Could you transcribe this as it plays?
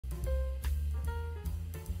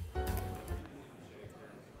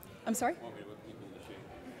I'm sorry?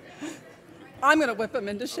 I'm going to whip them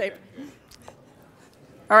into shape.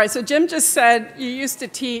 All right, so Jim just said you used to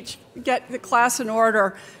teach, get the class in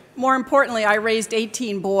order. More importantly, I raised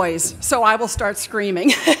 18 boys, so I will start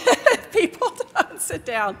screaming. People don't sit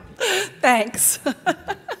down. Thanks.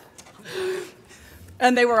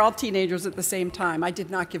 And they were all teenagers at the same time. I did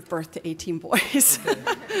not give birth to 18 boys,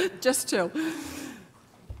 just 2.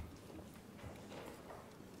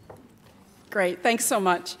 Great, thanks so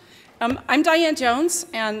much. I'm Diane Jones,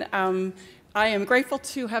 and I am grateful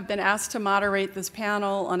to have been asked to moderate this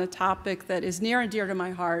panel on a topic that is near and dear to my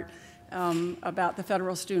heart about the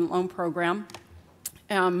Federal Student Loan Program.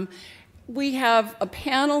 We have a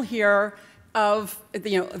panel here of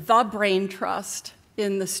the brain trust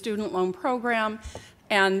in the student loan program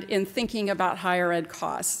and in thinking about higher ed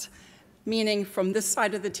costs, meaning from this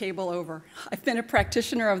side of the table over. I've been a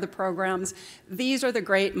practitioner of the programs. These are the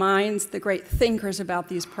great minds, the great thinkers about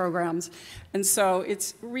these programs. And so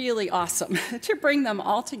it's really awesome to bring them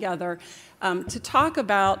all together to talk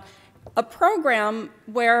about a program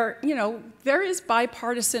where, there is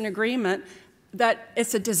bipartisan agreement that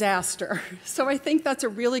it's a disaster. So I think that's a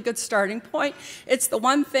really good starting point. It's the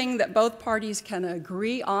one thing that both parties can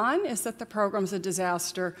agree on, is that the program's a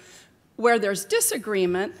disaster. Where there's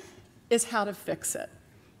disagreement is how to fix it.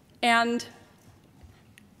 And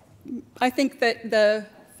I think that the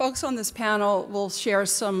folks on this panel will share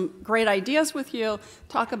some great ideas with you,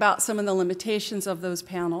 talk about some of the limitations of those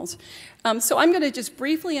panels. So I'm going to just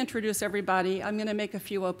briefly introduce everybody. I'm going to make a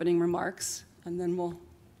few opening remarks, and then we'll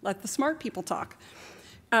let the smart people talk.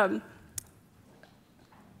 We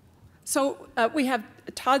have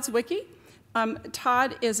Todd Zywicki.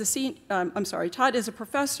 Todd is a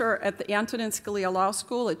professor at the Antonin Scalia Law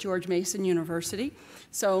School at George Mason University.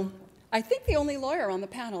 So I think the only lawyer on the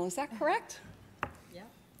panel, is that correct? Yeah.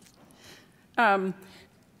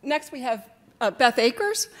 Next we have Beth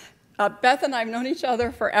Akers. Beth and I have known each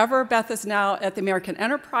other forever. Beth is now at the American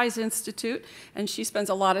Enterprise Institute, and she spends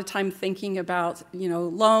a lot of time thinking about,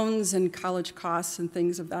 loans and college costs and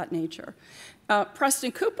things of that nature.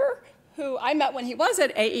 Preston Cooper, who I met when he was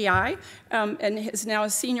at AEI, and is now a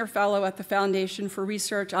senior fellow at the Foundation for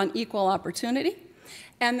Research on Equal Opportunity.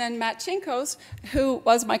 And then Matt Chingos, who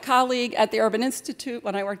was my colleague at the Urban Institute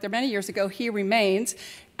when I worked there many years ago. He remains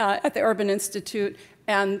at the Urban Institute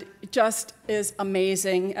and just is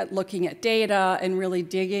amazing at looking at data and really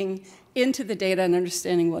digging into the data and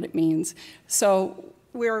understanding what it means. So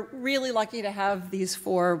we're really lucky to have these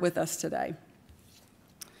 4 with us today.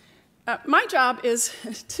 My job is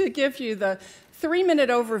to give you the 3-minute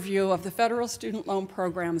overview of the federal student loan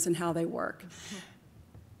programs and how they work.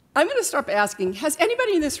 I'm going to start by asking, has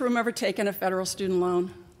anybody in this room ever taken a federal student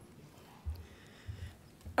loan?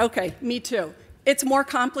 Okay, me too. It's more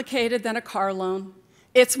complicated than a car loan.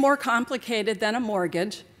 It's more complicated than a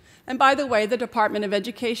mortgage. And by the way, the Department of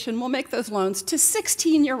Education will make those loans to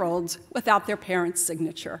 16-year-olds without their parents'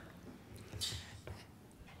 signature.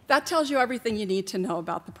 That tells you everything you need to know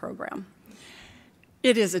about the program.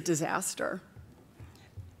 It is a disaster.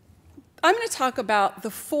 I'm going to talk about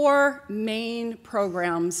the 4 main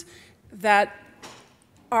programs that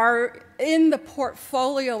are in the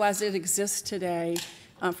portfolio as it exists today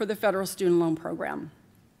for the Federal Student Loan Program.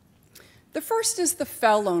 The first is the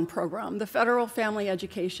FFEL loan program, the Federal Family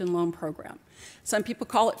Education Loan Program. Some people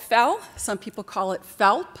call it FFEL, some people call it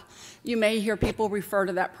FFELP. You may hear people refer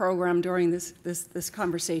to that program during this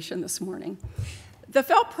conversation this morning. The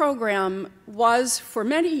FFEL program was, for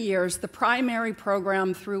many years, the primary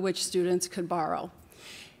program through which students could borrow.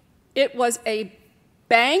 It was a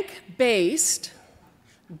bank-based,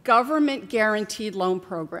 government-guaranteed loan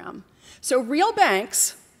program. So real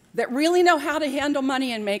banks that really know how to handle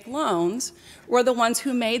money and make loans were the ones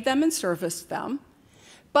who made them and serviced them.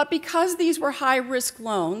 But because these were high-risk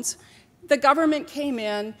loans, the government came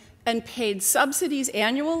in and paid subsidies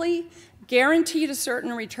annually, guaranteed a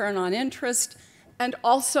certain return on interest, and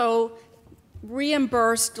also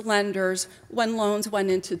reimbursed lenders when loans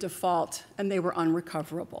went into default and they were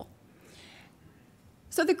unrecoverable.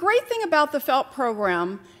 So the great thing about the FFELP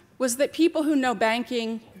program was that people who know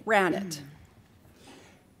banking ran it.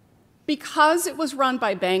 Because it was run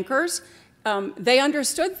by bankers, they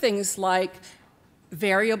understood things like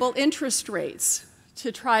variable interest rates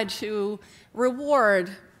to try to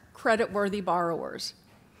reward creditworthy borrowers.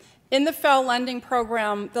 In the FFEL lending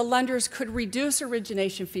program, the lenders could reduce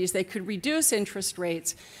origination fees, they could reduce interest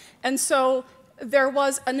rates, and so there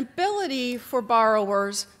was an ability for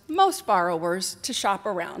borrowers, most borrowers, to shop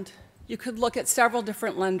around. You could look at several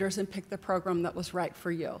different lenders and pick the program that was right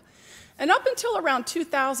for you. And up until around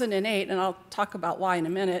 2008, and I'll talk about why in a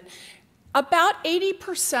minute, About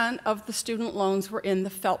 80% of the student loans were in the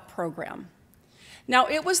FELP program. Now,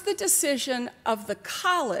 it was the decision of the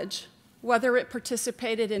college whether it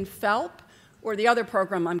participated in FELP or the other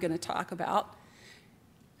program I'm going to talk about.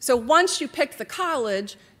 So once you picked the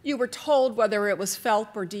college, you were told whether it was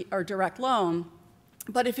FELP or direct loan.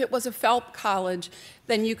 But if it was a FELP college,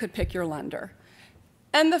 then you could pick your lender.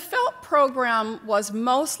 And the FELP program was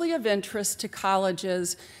mostly of interest to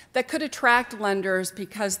colleges that could attract lenders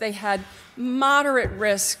because they had moderate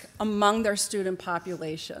risk among their student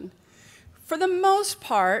population. For the most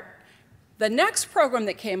part, the next program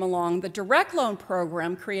that came along, the direct loan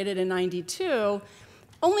program created in '92,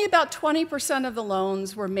 only about 20% of the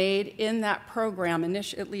loans were made in that program,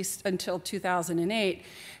 at least until 2008.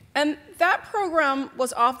 And that program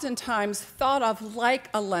was oftentimes thought of like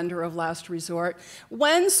a lender of last resort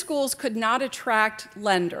when schools could not attract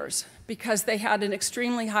lenders because they had an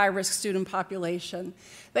extremely high-risk student population.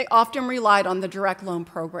 They often relied on the direct loan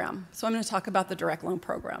program. So I'm going to talk about the direct loan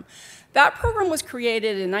program. That program was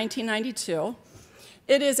created in 1992.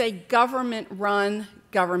 It is a government-run,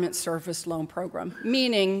 government-serviced loan program,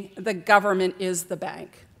 meaning the government is the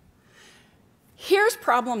bank. Here's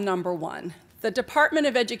problem number one. The Department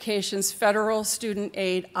of Education's Federal Student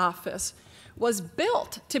Aid Office was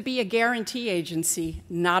built to be a guarantee agency,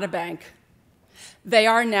 not a bank. They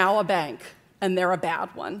are now a bank, and they're a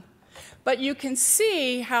bad one. But you can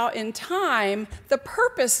see how in time, the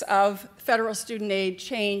purpose of federal student aid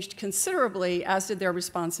changed considerably, as did their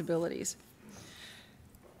responsibilities.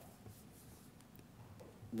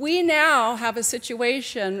 We now have a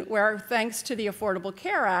situation where, thanks to the Affordable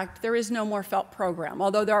Care Act, there is no more FELP program,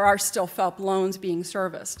 although there are still FELP loans being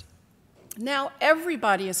serviced. Now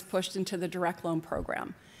everybody is pushed into the direct loan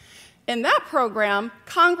program. In that program,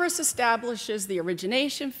 Congress establishes the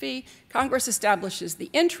origination fee, Congress establishes the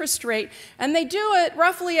interest rate, and they do it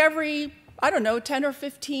roughly every, 10 or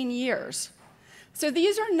 15 years. So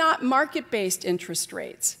these are not market-based interest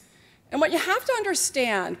rates. And what you have to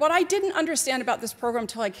understand, what I didn't understand about this program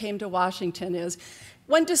until I came to Washington is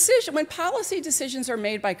when policy decisions are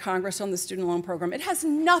made by Congress on the student loan program, it has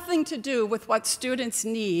nothing to do with what students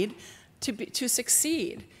need to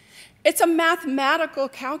succeed. It's a mathematical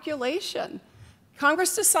calculation.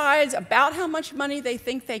 Congress decides about how much money they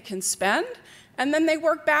think they can spend, and then they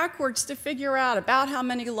work backwards to figure out about how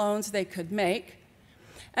many loans they could make.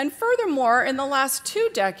 And furthermore, in the last 2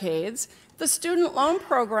 decades, the student loan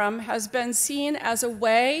program has been seen as a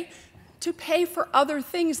way to pay for other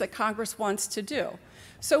things that Congress wants to do.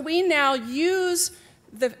 So we now use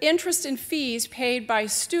the interest and fees paid by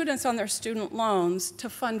students on their student loans to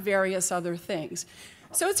fund various other things.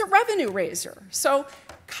 So it's a revenue raiser. So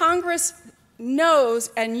Congress knows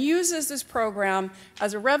and uses this program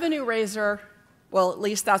as a revenue raiser, well, at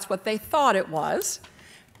least that's what they thought it was,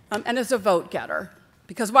 and as a vote getter.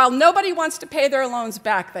 Because while nobody wants to pay their loans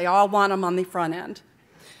back, they all want them on the front end.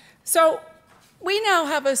 So we now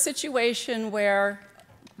have a situation where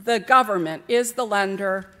the government is the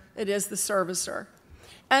lender, it is the servicer.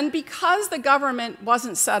 And because the government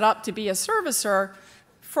wasn't set up to be a servicer,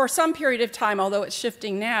 for some period of time, although it's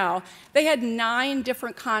shifting now, they had 9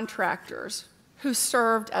 different contractors who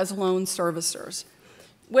served as loan servicers.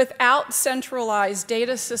 Without centralized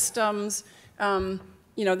data systems,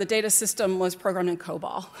 the data system was programmed in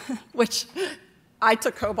COBOL, which I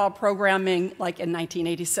took COBOL programming like in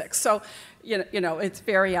 1986. So, it's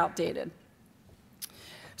very outdated.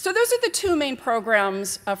 So those are the 2 main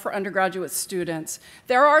programs for undergraduate students.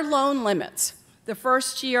 There are loan limits. The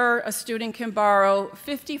first year, a student can borrow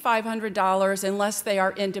 $5,500 unless they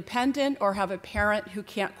are independent or have a parent who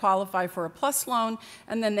can't qualify for a PLUS loan,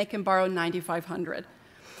 and then they can borrow $9,500.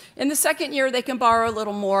 In the second year, they can borrow a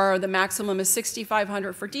little more. The maximum is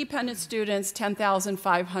 $6,500 for dependent students,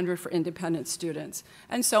 $10,500 for independent students,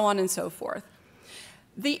 and so on and so forth.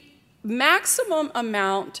 The maximum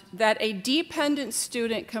amount that a dependent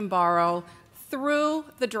student can borrow through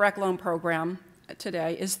the direct loan program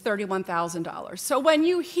today is $31,000. So when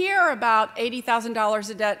you hear about $80,000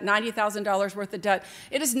 of debt, $90,000 worth of debt,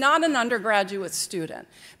 it is not an undergraduate student.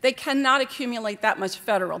 They cannot accumulate that much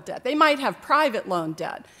federal debt. They might have private loan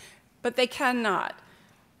debt, but they cannot.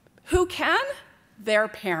 Who can? Their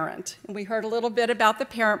parent. And we heard a little bit about the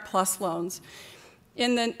Parent Plus loans.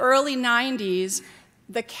 In the early 90s,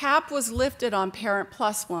 the cap was lifted on Parent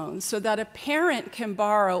Plus loans so that a parent can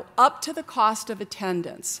borrow up to the cost of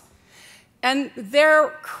attendance. And their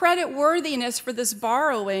credit worthiness for this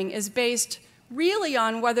borrowing is based really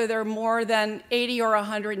on whether they're more than 80 or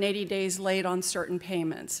 180 days late on certain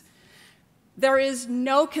payments. There is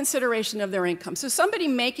no consideration of their income. So somebody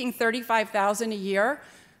making $35,000 a year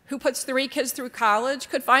who puts 3 kids through college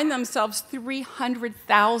could find themselves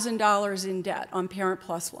 $300,000 in debt on Parent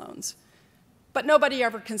Plus loans. But nobody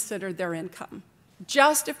ever considered their income,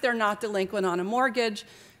 just if they're not delinquent on a mortgage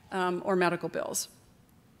or medical bills.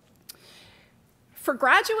 For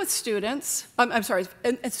graduate students,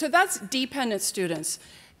 so that's dependent students.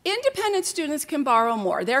 Independent students can borrow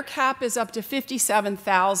more. Their cap is up to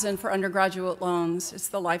 $57,000 for undergraduate loans. It's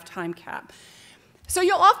the lifetime cap. So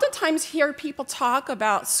you'll oftentimes hear people talk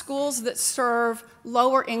about schools that serve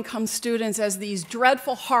lower income students as these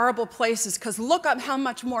dreadful, horrible places, because look at how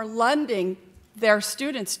much more lending their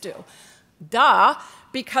students do. Duh,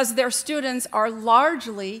 because their students are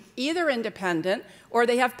largely either independent or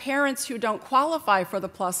they have parents who don't qualify for the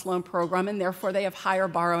PLUS loan program, and therefore they have higher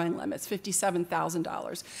borrowing limits,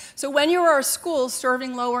 $57,000. So when you are a school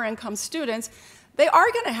serving lower income students, they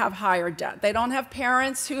are going to have higher debt. They don't have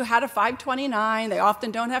parents who had a 529. They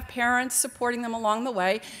often don't have parents supporting them along the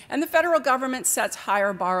way, and the federal government sets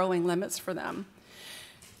higher borrowing limits for them.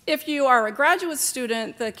 If you are a graduate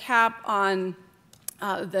student, the cap on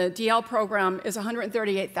the DL program is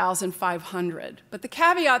 $138,500. But the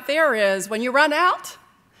caveat there is when you run out,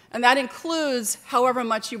 and that includes however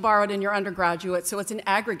much you borrowed in your undergraduate, so it's an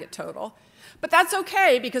aggregate total. But that's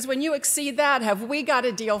okay, because when you exceed that, have we got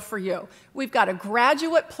a deal for you? We've got a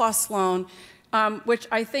graduate plus loan, which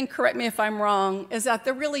I think, correct me if I'm wrong, is at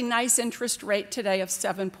the really nice interest rate today of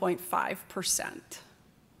 7.5%.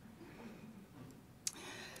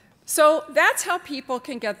 So that's how people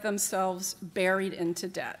can get themselves buried into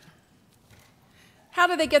debt. How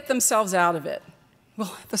do they get themselves out of it?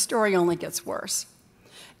 Well, the story only gets worse.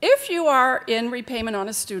 If you are in repayment on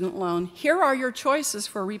a student loan, here are your choices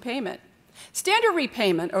for repayment. Standard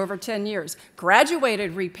repayment over 10 years,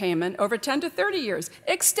 graduated repayment over 10 to 30 years,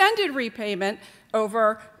 extended repayment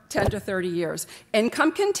over 10 to 30 years,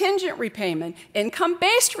 income contingent repayment,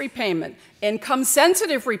 income-based repayment,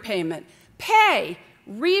 income-sensitive repayment, pay,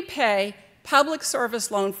 repay, public service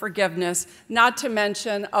loan forgiveness, not to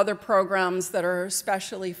mention other programs that are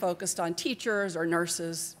especially focused on teachers or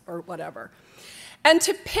nurses or whatever. And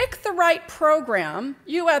to pick the right program,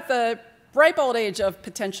 you at the ripe old age of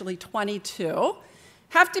potentially 22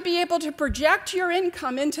 have to be able to project your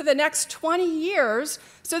income into the next 20 years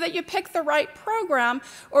so that you pick the right program,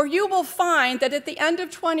 or you will find that at the end of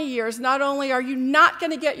 20 years, not only are you not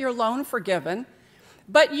going to get your loan forgiven,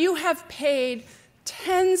 but you have paid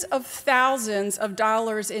tens of thousands of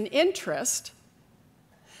dollars in interest,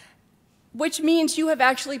 which means you have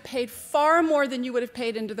actually paid far more than you would have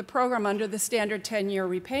paid into the program under the standard 10-year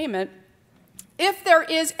repayment. If there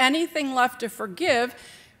is anything left to forgive,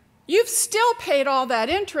 you've still paid all that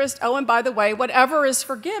interest. Oh, and by the way, whatever is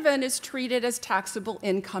forgiven is treated as taxable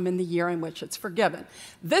income in the year in which it's forgiven.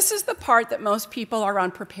 This is the part that most people are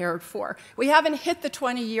unprepared for. We haven't hit the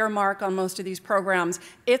 20-year mark on most of these programs.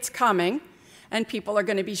 It's coming, and people are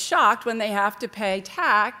going to be shocked when they have to pay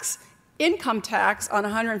tax, income tax, on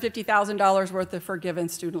 $150,000 worth of forgiven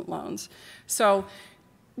student loans. So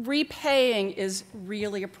repaying is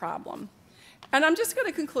really a problem. And I'm just going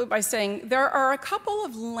to conclude by saying there are a couple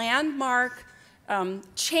of landmark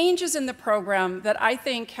changes in the program that I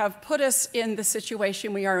think have put us in the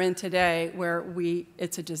situation we are in today, where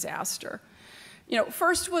it's a disaster.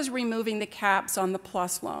 First was removing the caps on the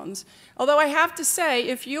PLUS loans. Although I have to say,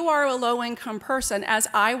 if you are a low-income person, as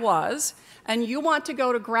I was, and you want to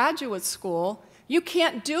go to graduate school, you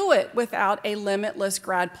can't do it without a limitless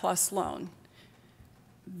Grad Plus loan.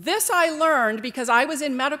 This I learned because I was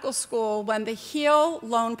in medical school when the HEAL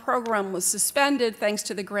loan program was suspended thanks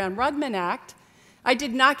to the Graham-Rudman Act. I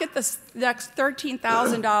did not get the next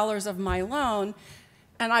 $13,000 of my loan,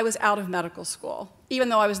 and I was out of medical school, even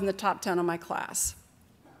though I was in the top 10 of my class.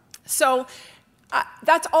 So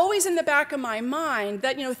that's always in the back of my mind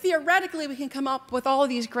that, theoretically we can come up with all of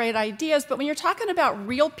these great ideas, but when you're talking about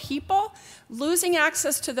real people, losing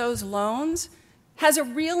access to those loans has a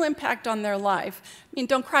real impact on their life. I mean,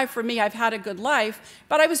 don't cry for me, I've had a good life,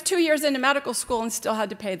 but I was 2 years into medical school and still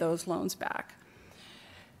had to pay those loans back.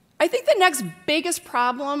 I think the next biggest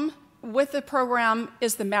problem with the program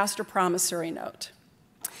is the master promissory note.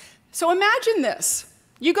 So imagine this.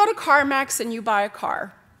 You go to CarMax and you buy a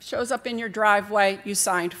car. Shows up in your driveway, you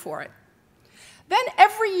signed for it. Then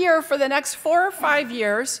every year for the next 4 or 5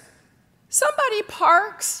 years, somebody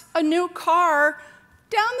parks a new car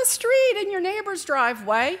down the street in your neighbor's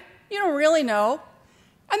driveway. You don't really know.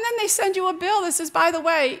 And then they send you a bill that says, by the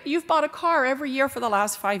way, you've bought a car every year for the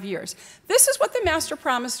last 5 years. This is what the master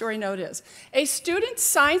promissory note is. A student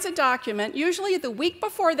signs a document, usually the week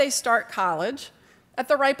before they start college, at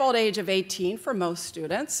the ripe old age of 18 for most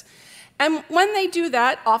students, And when they do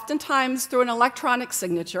that, oftentimes through an electronic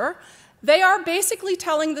signature, they are basically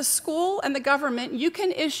telling the school and the government, you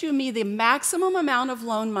can issue me the maximum amount of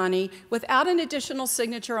loan money without an additional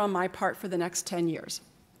signature on my part for the next 10 years.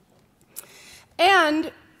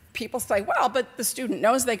 And people say, well, but the student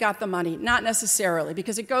knows they got the money. Not necessarily,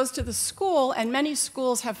 because it goes to the school, and many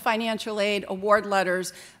schools have financial aid award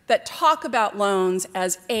letters that talk about loans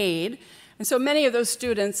as aid. And so many of those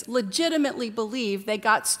students legitimately believe they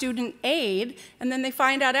got student aid, and then they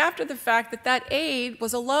find out after the fact that that aid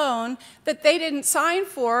was a loan that they didn't sign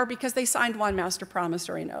for because they signed one master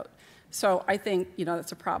promissory note. So I think,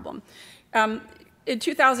 that's a problem. In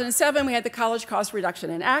 2007, we had the College Cost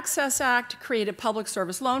Reduction and Access Act, created public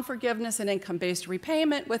service loan forgiveness and income-based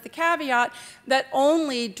repayment with the caveat that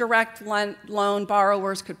only direct loan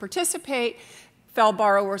borrowers could participate. FFEL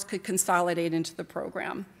borrowers could consolidate into the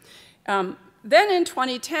program. Then in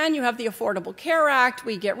 2010, you have the Affordable Care Act.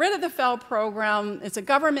 We get rid of the FFEL program. It's a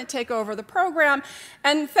government takeover of the program.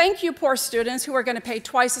 And thank you, poor students, who are going to pay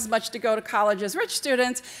twice as much to go to college as rich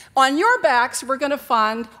students. On your backs, we're going to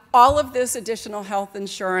fund all of this additional health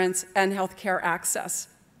insurance and health care access.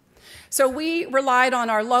 So we relied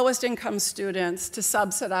on our lowest income students to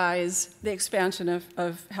subsidize the expansion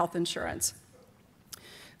of health insurance.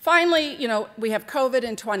 Finally, we have COVID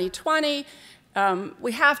in 2020.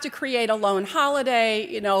 We have to create a loan holiday.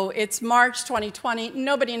 It's March 2020.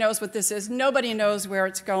 Nobody knows what this is. Nobody knows where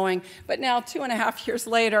it's going. But now, 2.5 years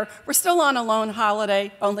later, we're still on a loan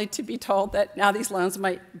holiday, only to be told that now these loans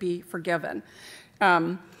might be forgiven.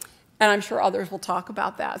 And I'm sure others will talk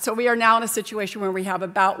about that. So we are now in a situation where we have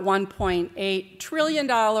about $1.8 trillion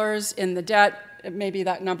in the debt. Maybe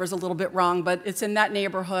that number's a little bit wrong, but it's in that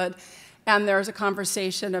neighborhood. And there's a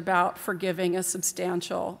conversation about forgiving a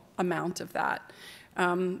substantial amount of that,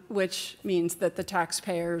 which means that the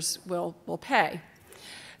taxpayers will pay.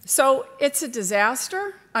 So it's a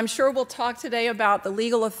disaster. I'm sure we'll talk today about the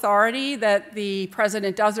legal authority that the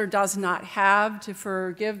president does or does not have to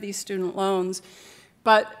forgive these student loans.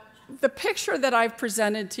 But the picture that I've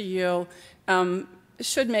presented to you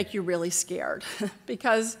should make you really scared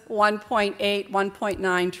because $1.8,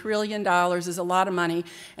 $1.9 trillion is a lot of money.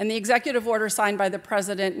 And the executive order signed by the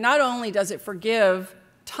president, not only does it forgive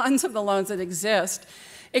tons of the loans that exist,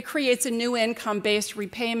 it creates a new income-based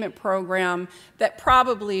repayment program that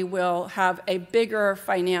probably will have a bigger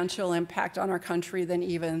financial impact on our country than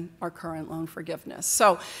even our current loan forgiveness.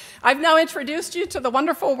 So I've now introduced you to the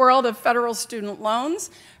wonderful world of federal student loans.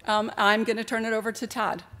 I'm going to turn it over to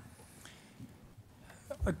Todd.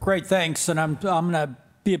 Great, thanks. And I'm going to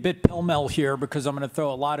be a bit pell-mell here because I'm going to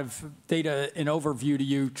throw a lot of data and overview to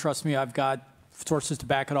you. Trust me, I've got sources to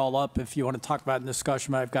back it all up if you want to talk about it in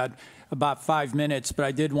discussion, but I've got about 5 minutes. But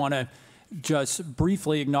I did want to just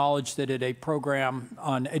briefly acknowledge that at a program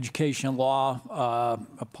on education law,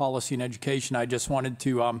 a policy in education, I just wanted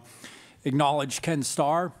to acknowledge Ken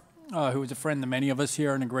Starr, who is a friend to many of us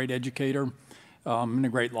here and a great educator and a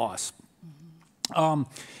great loss.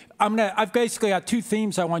 I've basically got 2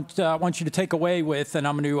 themes I want you to take away with, and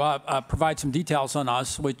I'm going to provide some details on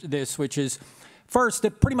which is, first,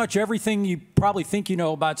 that pretty much everything you probably think you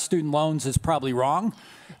know about student loans is probably wrong.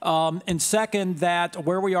 And second, that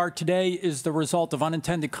where we are today is the result of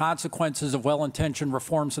unintended consequences of well-intentioned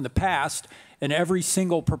reforms in the past, and every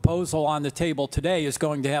single proposal on the table today is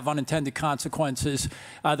going to have unintended consequences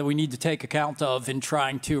that we need to take account of in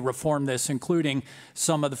trying to reform this, including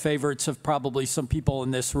some of the favorites of probably some people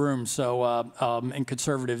in this room, and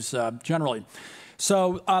conservatives generally.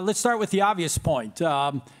 So let's start with the obvious point.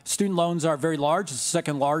 Student loans are very large. It's the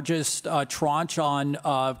second largest tranche on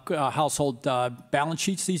household balance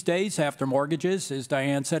sheets these days after mortgages. As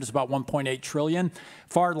Diane said, it's about $1.8 trillion.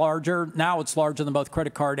 Far larger. Now it's larger than both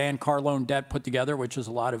credit card and car loan debt put together, which is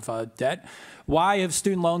a lot of debt. Why have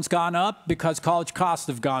student loans gone up? Because college costs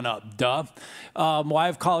have gone up, duh. Why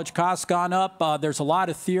have college costs gone up? There's a lot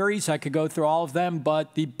of theories. I could go through all of them,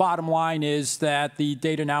 but the bottom line is that the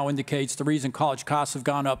data now indicates the reason college costs have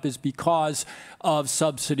gone up is because of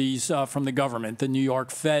subsidies from the government. The New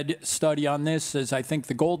York Fed study on this is, I think,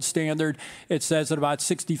 the gold standard. It says that about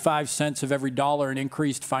 65 cents of every dollar in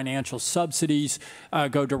increased financial subsidies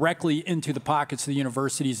go directly into the pockets of the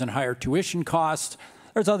universities and higher tuition costs.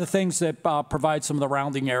 There's other things that provide some of the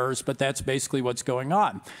rounding errors, but that's basically what's going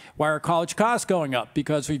on. Why are college costs going up?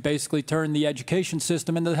 Because we've basically turned the education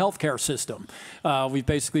system into the healthcare system. We've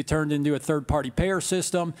basically turned into a third-party payer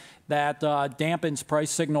system that dampens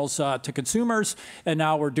price signals to consumers, and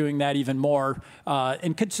now we're doing that even more.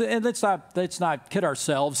 And let's not kid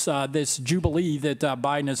ourselves. This jubilee that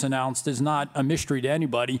Biden has announced is not a mystery to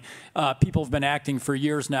anybody. People have been acting for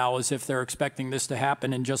years now as if they're expecting this to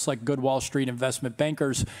happen, and just like good Wall Street investment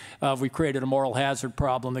bankers, we created a moral hazard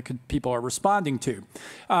problem that people are responding to.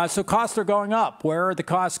 So costs are going up. Where are the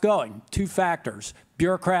costs going? Two factors: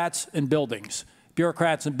 bureaucrats and buildings.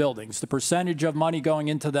 Bureaucrats and buildings. The percentage of money going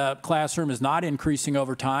into the classroom is not increasing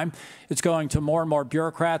over time. It's going to more and more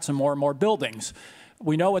bureaucrats and more buildings.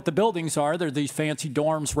 We know what the buildings are. They're these fancy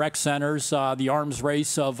dorms, rec centers, the arms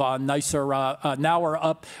race of nicer.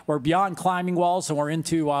 Now we're beyond climbing walls and we're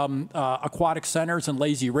into aquatic centers and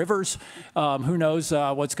lazy rivers. Who knows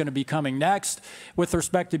what's going to be coming next? With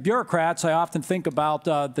respect to bureaucrats, I often think about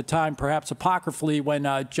the time, perhaps apocryphally,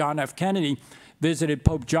 when John F. Kennedy visited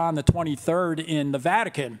Pope John the 23rd in the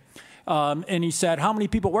Vatican. And he said, "How many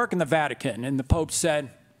people work in the Vatican?" And the Pope said,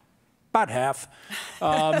 "About half."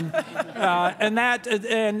 And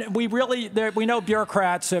we know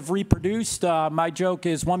bureaucrats have reproduced. My joke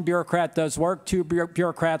is one bureaucrat does work, two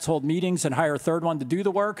bureaucrats hold meetings and hire a third one to do the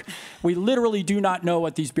work. We literally do not know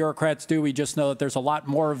what these bureaucrats do. We just know that there's a lot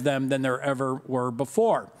more of them than there ever were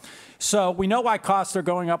before. So we know why costs are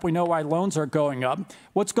going up. We know why loans are going up.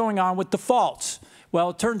 What's going on with defaults? Well,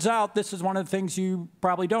 it turns out this is one of the things you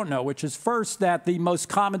probably don't know, which is first that the most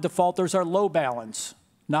common defaulters are low balance,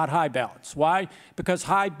 not high balance. Why? Because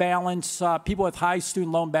high balance, people with high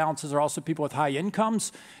student loan balances are also people with high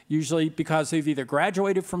incomes, usually because they've either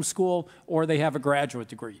graduated from school or they have a graduate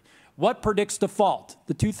degree. What predicts default?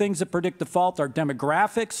 The two things that predict default are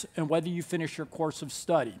demographics and whether you finish your course of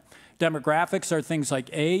study. Demographics are things like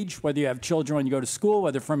age, whether you have children when you go to school,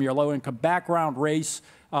 whether from your low-income background, race,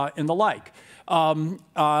 and the like.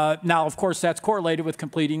 Now, of course, that's correlated with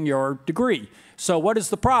completing your degree. So what is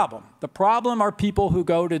the problem? The problem are people who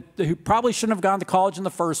probably shouldn't have gone to college in the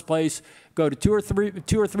first place, go to two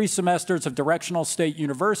or three semesters of directional state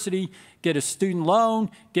university, get a student loan,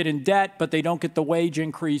 get in debt, but they don't get the wage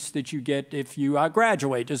increase that you get if you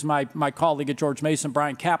graduate. As my colleague at George Mason,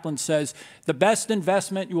 Brian Kaplan, says, the best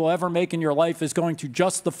investment you will ever make in your life is going to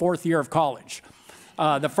just the fourth year of college.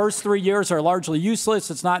 The first 3 years are largely useless.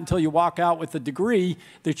 It's not until you walk out with a degree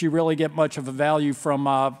that you really get much of a value from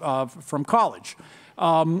college.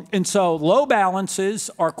 And so low balances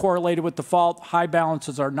are correlated with default. High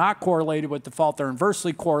balances are not correlated with default. They're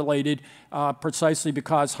inversely correlated precisely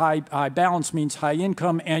because high balance means high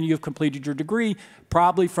income and you've completed your degree,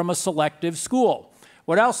 probably from a selective school.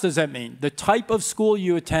 What else does that mean? The type of school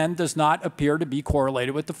you attend does not appear to be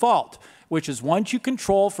correlated with default, which is once you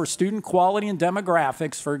control for student quality and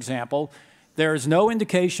demographics, for example, there is no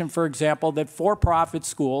indication, for example, that for-profit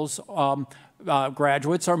schools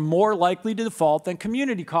graduates are more likely to default than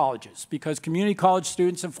community colleges, because community college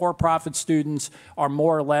students and for-profit students are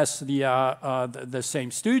more or less the same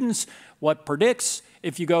students. What predicts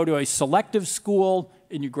if you go to a selective school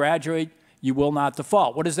and you graduate, you will not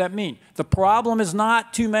default. What does that mean? The problem is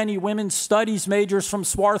not too many women's studies majors from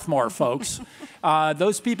Swarthmore, folks.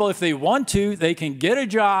 Those people, if they want to, they can get a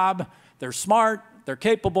job. They're smart. They're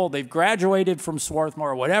capable. They've graduated from Swarthmore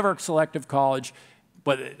or whatever selective college.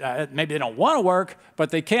 But maybe they don't want to work, but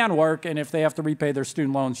they can work. And if they have to repay their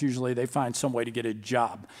student loans, usually they find some way to get a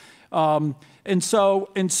job. And so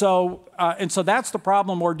that's the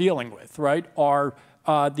problem we're dealing with, right? Are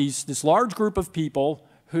this large group of people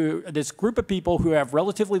who have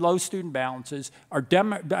relatively low student balances, are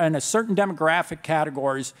in a certain demographic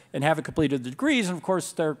categories and haven't completed the degrees, and of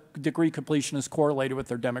course their degree completion is correlated with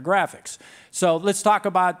their demographics. So let's talk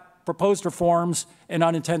about proposed reforms and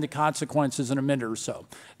unintended consequences in a minute or so.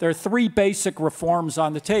 There are three basic reforms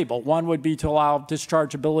on the table. One would be to allow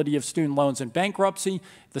dischargeability of student loans in bankruptcy.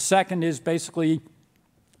 The second is basically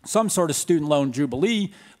some sort of student loan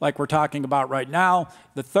jubilee, like we're talking about right now.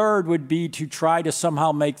 The third would be to try to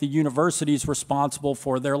somehow make the universities responsible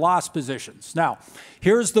for their lost positions. Now,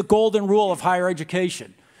 here's the golden rule of higher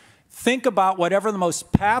education. Think about whatever the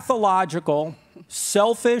most pathological,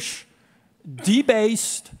 selfish,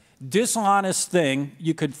 debased, dishonest thing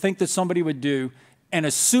you could think that somebody would do and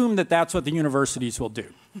assume that that's what the universities will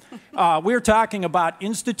do. We're talking about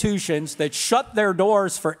institutions that shut their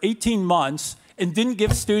doors for 18 months and didn't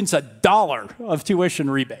give students $1 of tuition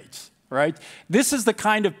rebates, right? This is the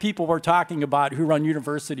kind of people we're talking about who run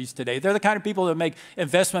universities today. They're the kind of people that make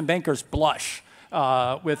investment bankers blush.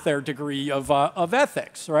 with their degree of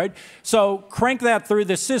ethics, right? So crank that through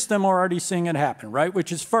the system, we're already seeing it happen, right?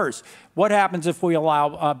 Which is first, what happens if we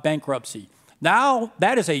allow bankruptcy? Now,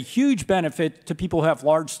 that is a huge benefit to people who have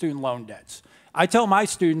large student loan debts. I tell my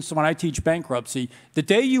students when I teach bankruptcy, the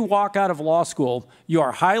day you walk out of law school, you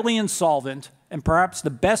are highly insolvent, and perhaps the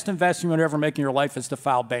best investment you would ever make in your life is to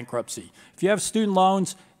file bankruptcy. If you have student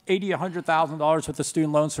loans, $80,000, $100,000 worth of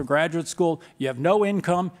student loans from graduate school, you have no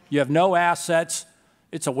income, you have no assets,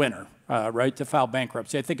 it's a winner, right, to file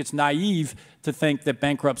bankruptcy. I think it's naive to think that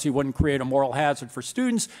bankruptcy wouldn't create a moral hazard for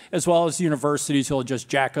students, as well as universities who will just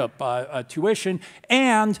jack up tuition,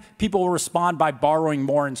 and people will respond by borrowing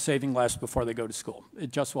more and saving less before they go to school.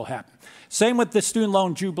 It just will happen. Same with the student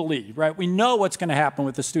loan jubilee, right? We know what's going to happen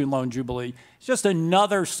with the student loan jubilee. It's just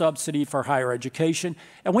another subsidy for higher education,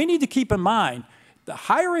 and we need to keep in mind the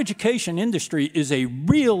higher education industry is a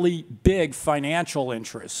really big financial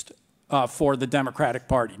interest for the Democratic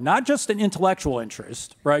Party. Not just an intellectual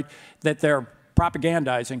interest, right, that they're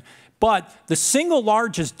propagandizing, but the single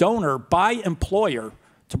largest donor by employer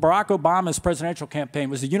to Barack Obama's presidential campaign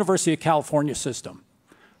was the University of California system.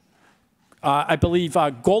 I believe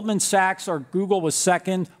Goldman Sachs or Google was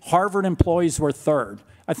second, Harvard employees were third.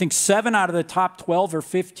 I think 7 out of the top 12 or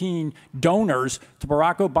 15 donors to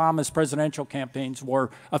Barack Obama's presidential campaigns were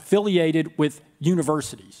affiliated with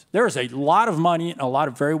universities. There is a lot of money and a lot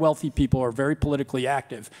of very wealthy people who are very politically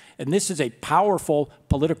active. And this is a powerful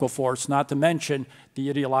political force, not to mention the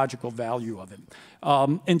ideological value of it.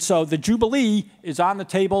 And so the Jubilee is on the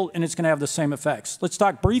table, and it's going to have the same effects. Let's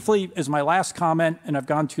talk briefly, as my last comment, and I've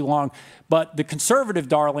gone too long, but the conservative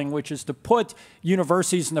darling, which is to put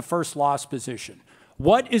universities in the first loss position.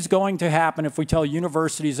 What is going to happen if we tell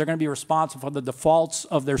universities they're going to be responsible for the defaults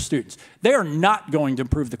of their students? They are not going to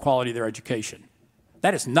improve the quality of their education.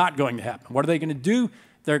 That is not going to happen. What are they going to do?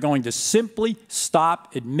 They're going to simply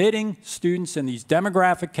stop admitting students in these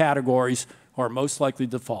demographic categories who are most likely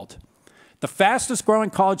to default. The fastest growing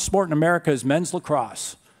college sport in America is men's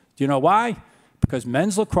lacrosse. Do you know why? Because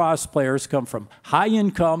men's lacrosse players come from high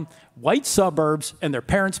income, white suburbs, and their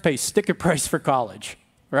parents pay sticker price for college.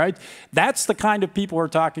 Right? That's the kind of people we're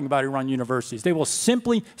talking about who run universities. They will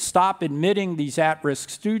simply stop admitting these at-risk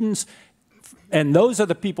students, and those are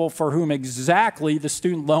the people for whom exactly the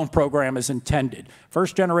student loan program is intended.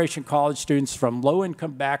 First-generation college students from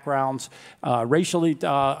low-income backgrounds, racially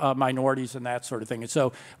minorities, and that sort of thing. And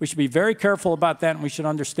so we should be very careful about that, and we should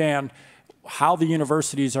understand how the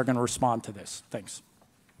universities are going to respond to this. Thanks.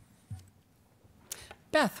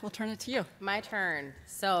 Beth, we'll turn it to you. My turn.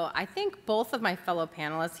 So I think both of my fellow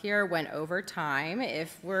panelists here went over time,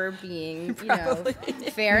 if we're being,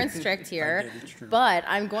 fair and strict here. But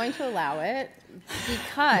I'm going to allow it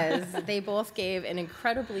because they both gave an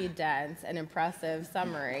incredibly dense and impressive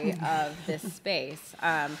summary of this space.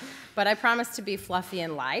 But I promise to be fluffy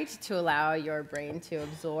and light to allow your brain to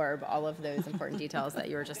absorb all of those important details that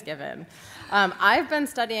you were just given. I've been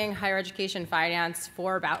studying higher education finance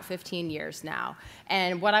for about 15 years now.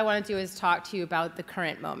 And what I want to do is talk to you about the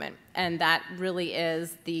current moment. And that really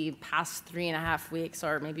is the past 3.5 weeks,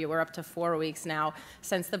 or maybe we're up to 4 weeks now,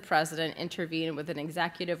 since the president intervened with an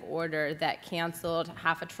executive order that canceled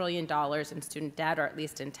 $500 billion in student debt, or at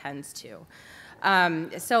least intends to.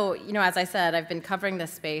 So, as I said, I've been covering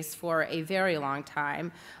this space for a very long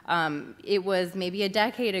time. It was maybe a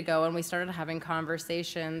decade ago when we started having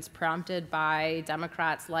conversations prompted by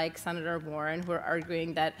Democrats like Senator Warren, who are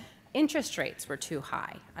arguing that interest rates were too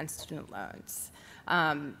high on student loans.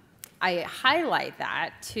 I highlight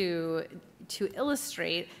that to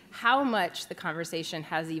illustrate how much the conversation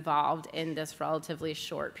has evolved in this relatively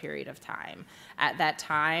short period of time. At that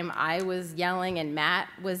time, I was yelling and Matt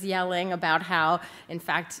was yelling about how, in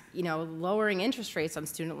fact, lowering interest rates on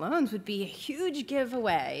student loans would be a huge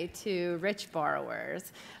giveaway to rich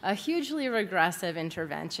borrowers, a hugely regressive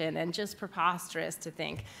intervention, and just preposterous to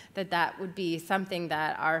think that that would be something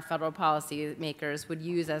that our federal policymakers would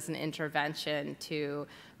use as an intervention to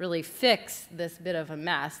really fix this bit of a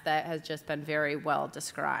mess that has just been very well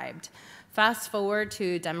described. Fast forward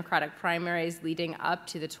to Democratic primaries leading up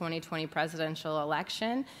to the 2020 presidential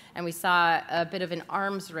election, and we saw a bit of an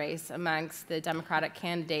arms race amongst the Democratic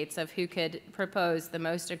candidates of who could propose the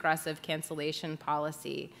most aggressive cancellation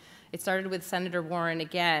policy It started with Senator Warren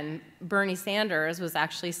again. Bernie Sanders was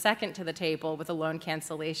actually second to the table with a loan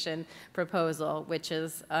cancellation proposal, which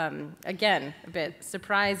is, again, a bit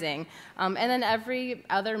surprising. And then every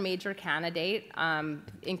other major candidate,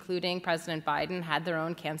 including President Biden, had their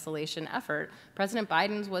own cancellation effort. President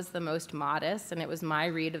Biden's was the most modest, and it was my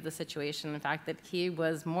read of the situation, in fact, that he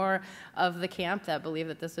was more of the camp that believed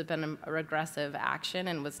that this had been a regressive action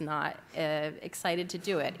and was not excited to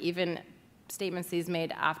do it. Even statements he's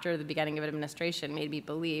made after the beginning of administration made me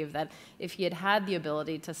believe that if he had had the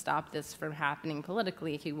ability to stop this from happening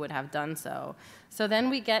politically, he would have done so. So then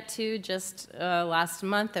we get to just last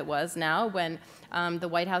month it was now when the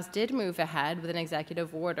White House did move ahead with an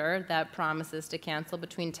executive order that promises to cancel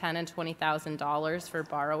between $10,000 and $20,000 for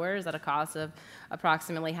borrowers at a cost of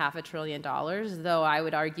approximately $500 billion, though I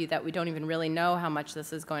would argue that we don't even really know how much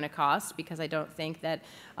this is going to cost, because I don't think that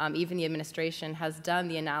even the administration has done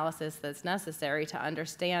the analysis that's necessary to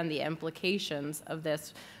understand the implications of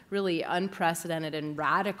this really unprecedented and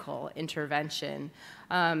radical intervention.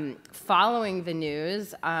 Following the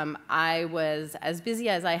news, I was as busy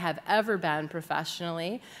as I have ever been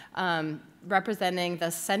professionally, representing the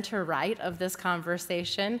center-right of this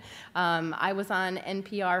conversation. I was on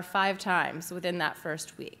NPR 5 times within that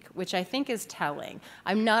first week, which I think is telling.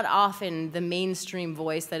 I'm not often the mainstream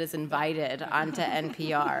voice that is invited onto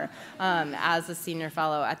NPR as a senior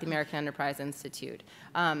fellow at the American Enterprise Institute.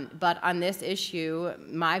 But on this issue,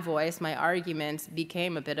 my voice, my arguments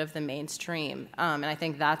became a bit of the mainstream. And I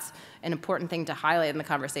think that's an important thing to highlight in the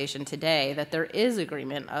conversation today, that there is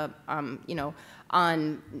agreement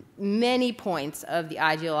on many points of the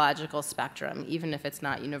ideological spectrum, even if it's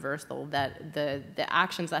not universal, that the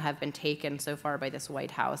actions that have been taken so far by this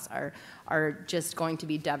White House are just going to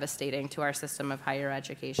be devastating to our system of higher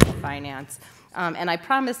education finance. And I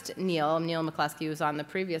promised Neil McCluskey, who was on the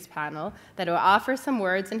previous panel, that I would offer some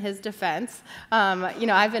words in his defense.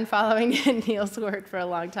 I've been following Neil's work for a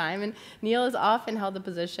long time, and Neil has often held the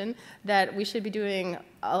position that we should be doing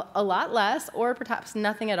a lot less or perhaps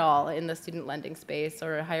nothing at all in the student lending space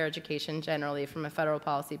or higher education generally from a federal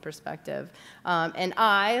policy perspective. And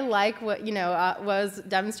I, like what was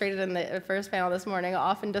demonstrated in the first panel this morning,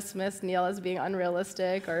 often dismiss Neil as being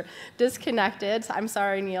unrealistic or disconnected. I'm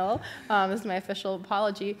sorry, Neil. This is my official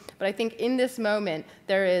apology. But I think in this moment,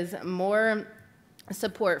 there is more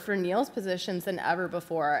support for Neil's positions than ever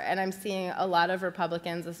before, and I'm seeing a lot of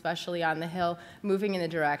Republicans, especially on the Hill, moving in the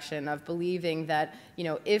direction of believing that,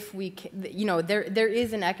 if we, there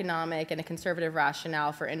is an economic and a conservative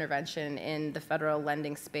rationale for intervention in the federal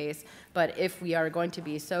lending space, but if we are going to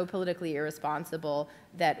be so politically irresponsible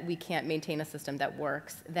that we can't maintain a system that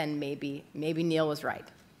works, then maybe Neil was right.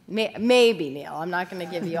 Maybe, Neil. I'm not going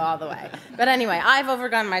to give you all the way. But anyway, I've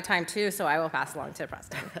overgone my time too, so I will pass along to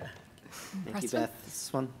Preston. Thank you, Beth.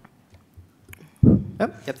 This one? Oh,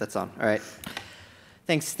 yep, that's on. All right.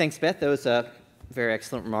 Thanks, Beth. Those very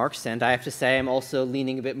excellent remarks. And I have to say, I'm also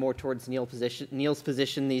leaning a bit more towards Neil's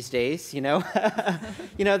position these days.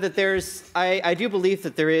 That there's. I do believe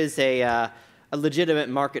that there is a legitimate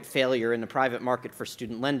market failure in the private market for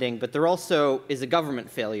student lending, but there also is a government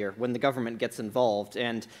failure when the government gets involved.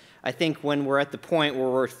 And I think when we're at the point where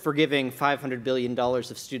we're forgiving $500 billion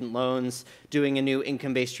of student loans, doing a new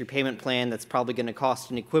income-based repayment plan that's probably going to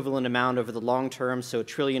cost an equivalent amount over the long term, so $1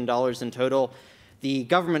 trillion in total, the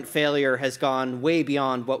government failure has gone way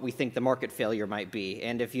beyond what we think the market failure might be.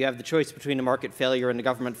 And if you have the choice between a market failure and a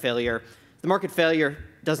government failure, the market failure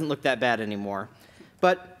doesn't look that bad anymore.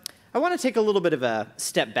 But I want to take a little bit of a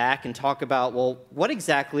step back and talk about, well, what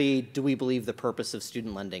exactly do we believe the purpose of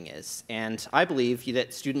student lending is? And I believe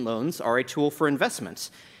that student loans are a tool for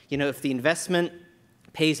investment. If the investment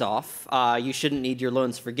pays off, you shouldn't need your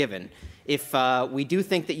loans forgiven. If we do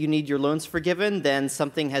think that you need your loans forgiven, then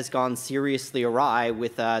something has gone seriously awry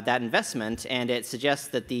with that investment, and it suggests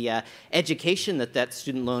that the education that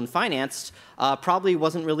student loan financed probably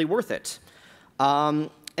wasn't really worth it.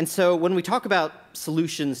 And so when we talk about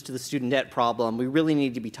solutions to the student debt problem, we really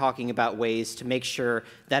need to be talking about ways to make sure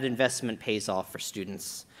that investment pays off for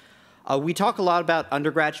students. We talk a lot about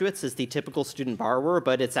undergraduates as the typical student borrower,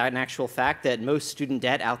 but it's an actual fact that most student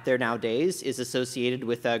debt out there nowadays is associated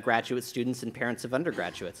with graduate students and parents of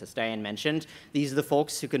undergraduates. As Diane mentioned, these are the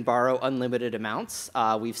folks who can borrow unlimited amounts.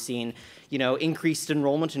 We've seen, increased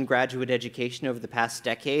enrollment in graduate education over the past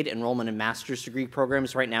decade. Enrollment in master's degree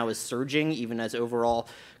programs right now is surging, even as overall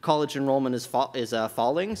college enrollment is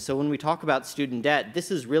falling. So when we talk about student debt,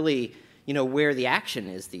 this is really, where the action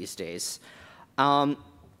is these days.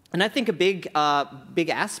 And I think a big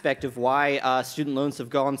aspect of why student loans have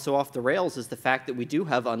gone so off the rails is the fact that we do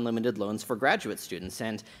have unlimited loans for graduate students.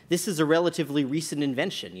 And this is a relatively recent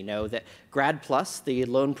invention. You know, that Grad Plus, the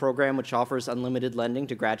loan program which offers unlimited lending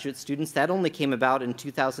to graduate students, that only came about in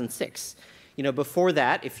 2006. You know, before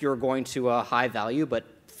that, if you're going to a high value but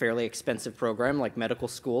fairly expensive program like medical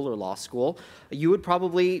school or law school, you would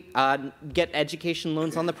probably get education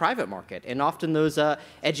loans on the private market. And often those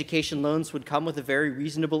education loans would come with a very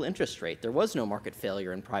reasonable interest rate. There was no market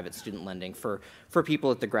failure in private student lending for people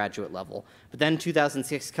at the graduate level. But then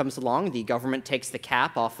 2006 comes along, the government takes the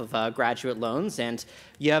cap off of graduate loans, and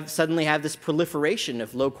you suddenly have this proliferation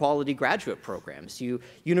of low-quality graduate programs.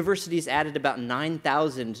 Universities added about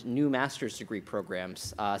 9,000 new master's degree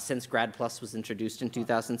programs since Grad Plus was introduced in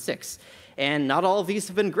 2006. And not all of these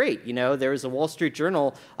have been great. You know, there was a Wall Street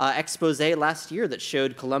Journal expose last year that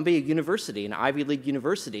showed Columbia University, an Ivy League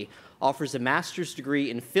university, offers a master's degree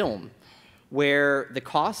in film, where the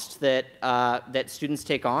cost that students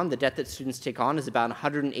take on, the debt that students take on, is about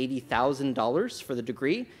 $180,000 for the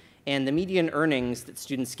degree, and the median earnings that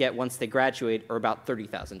students get once they graduate are about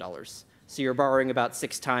 $30,000. So you're borrowing about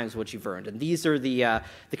 6 times what you've earned. And these are the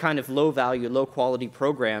kind of low-value, low-quality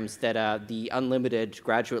programs that the unlimited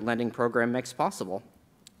graduate lending program makes possible.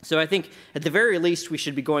 So I think, at the very least, we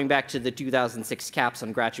should be going back to the 2006 caps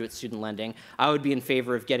on graduate student lending. I would be in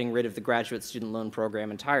favor of getting rid of the graduate student loan program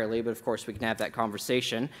entirely, but of course we can have that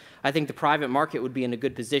conversation. I think the private market would be in a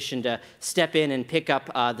good position to step in and pick up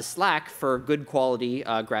the slack for good quality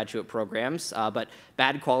graduate programs, but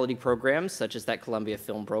bad quality programs, such as that Columbia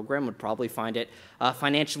Film program, would probably find it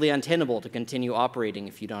financially untenable to continue operating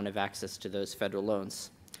if you don't have access to those federal loans.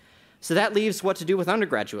 So that leaves what to do with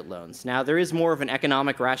undergraduate loans. Now, there is more of an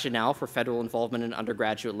economic rationale for federal involvement in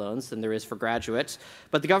undergraduate loans than there is for graduate,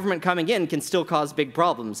 but the government coming in can still cause big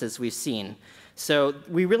problems, as we've seen. So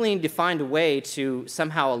we really need to find a way to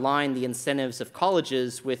somehow align the incentives of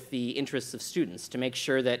colleges with the interests of students, to make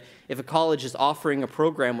sure that if a college is offering a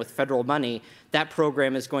program with federal money, that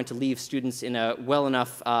program is going to leave students in a well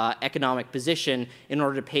enough economic position in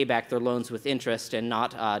order to pay back their loans with interest and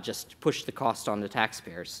not just push the cost on the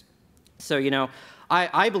taxpayers. So, you know,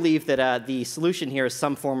 I believe that the solution here is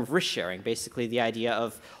some form of risk sharing, basically the idea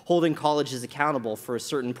of holding colleges accountable for a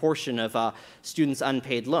certain portion of students'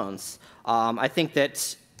 unpaid loans. I think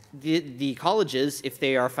that the colleges, if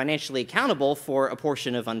they are financially accountable for a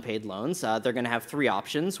portion of unpaid loans, they're going to have 3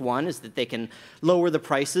 options. One is that they can lower the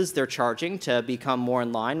prices they're charging to become more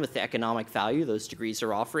in line with the economic value those degrees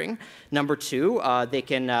are offering. Number 2, they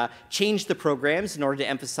can change the programs in order to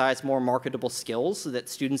emphasize more marketable skills so that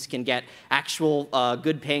students can get actual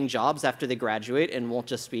good-paying jobs after they graduate and won't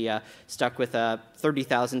just be stuck with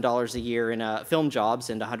 $30,000 a year in film jobs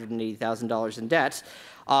and $180,000 in debt.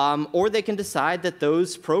 Or they can decide that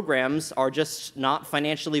those programs are just not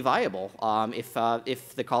financially viable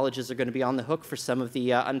if the colleges are going to be on the hook for some of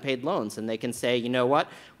the unpaid loans. And they can say, you know what,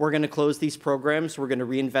 we're going to close these programs, we're going to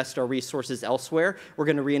reinvest our resources elsewhere, we're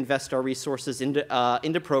going to reinvest our resources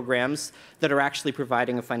into programs that are actually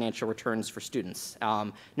providing financial returns for students.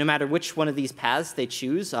 No matter which one of these paths they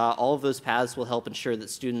choose, all of those paths will help ensure that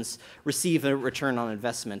students receive a return on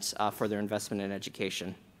investment for their investment in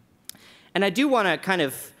education. And I do want to kind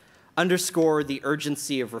of underscore the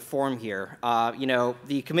urgency of reform here. You know,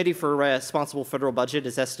 the Committee for Responsible Federal Budget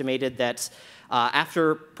has estimated that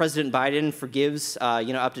after President Biden forgives,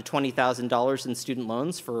 you know, up to $20,000 in student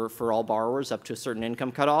loans for all borrowers up to a certain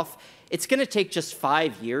income cutoff, it's going to take just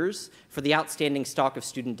 5 years for the outstanding stock of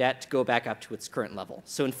student debt to go back up to its current level.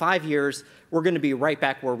 So in 5 years, we're going to be right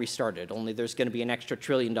back where we started, only there's going to be an extra $1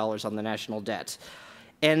 trillion on the national debt.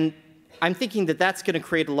 And I'm thinking that that's going to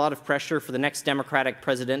create a lot of pressure for the next Democratic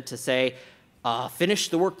president to say, finish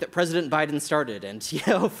the work that President Biden started and, you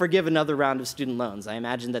know, forgive another round of student loans. I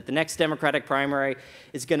imagine that the next Democratic primary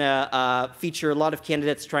is going to feature a lot of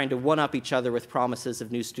candidates trying to one-up each other with promises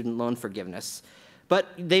of new student loan forgiveness. But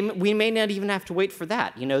we may not even have to wait for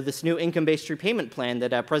that. You know, this new income-based repayment plan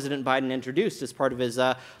that President Biden introduced as part of his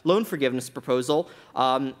loan forgiveness proposal,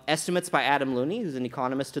 estimates by Adam Looney, who's an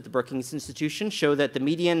economist at the Brookings Institution, show that the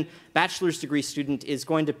median bachelor's degree student is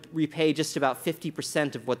going to repay just about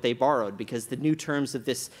 50% of what they borrowed because the new terms of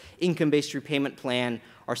this income-based repayment plan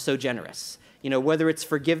are so generous. You know, whether it's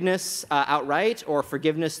forgiveness outright or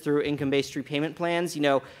forgiveness through income-based repayment plans, you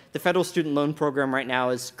know, the federal student loan program right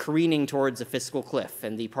now is careening towards a fiscal cliff,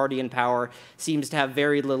 and the party in power seems to have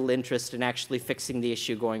very little interest in actually fixing the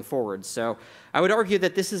issue going forward. So I would argue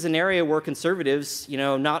that this is an area where conservatives, you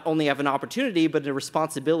know, not only have an opportunity, but a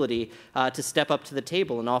responsibility to step up to the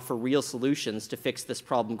table and offer real solutions to fix this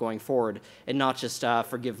problem going forward, and not just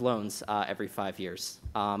forgive loans every 5 years.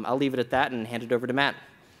 I'll leave it at that and hand it over to Matt.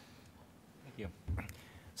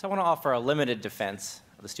 So I want to offer a limited defense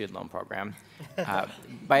of the student loan program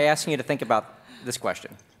by asking you to think about this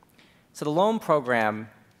question. So the loan program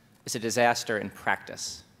is a disaster in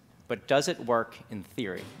practice, but does it work in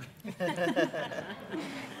theory?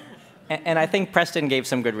 And I think Preston gave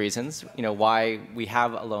some good reasons, you know, why we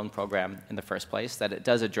have a loan program in the first place, that it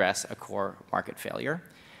does address a core market failure.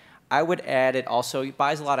 I would add it also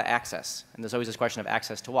buys a lot of access. And there's always this question of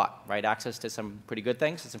access to what, right? Access to some pretty good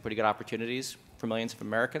things, to some pretty good opportunities for millions of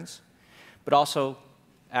Americans, but also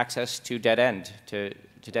access to dead ends, to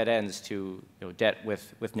debt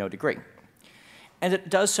with no degree. And it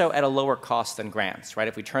does so at a lower cost than grants, right?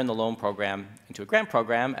 If we turn the loan program into a grant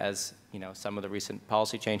program, as you know, some of the recent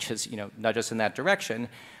policy changes, you know, nudge us in that direction,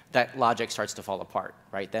 that logic starts to fall apart,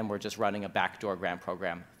 right? Then we're just running a backdoor grant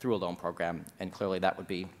program through a loan program, and clearly that would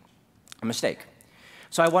be a mistake.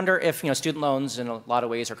 So I wonder if, you know, student loans in a lot of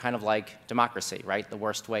ways are kind of like democracy, right? The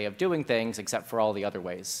worst way of doing things except for all the other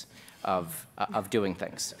ways of doing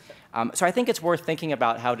things. So I think it's worth thinking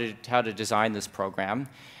about how to design this program,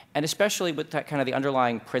 and especially with that kind of the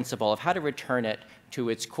underlying principle of how to return it to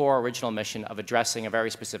its core original mission of addressing a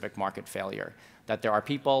very specific market failure. That there are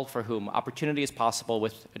people for whom opportunity is possible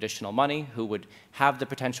with additional money, who would have the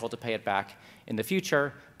potential to pay it back in the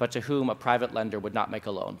future, but to whom a private lender would not make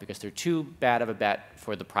a loan because they're too bad of a bet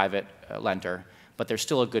for the private lender, but they're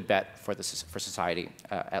still a good bet for society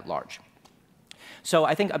at large. So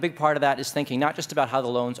I think a big part of that is thinking not just about how the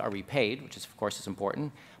loans are repaid, which is, of course is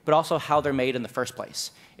important, but also how they're made in the first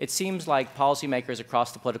place. It seems like policymakers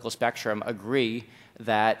across the political spectrum agree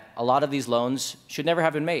that a lot of these loans should never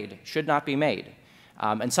have been made, should not be made.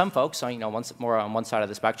 And some folks, you know, more on one side of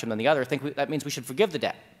the spectrum than the other, think that means we should forgive the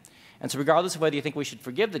debt. And so regardless of whether you think we should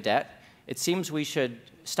forgive the debt, it seems we should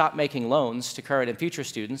stop making loans to current and future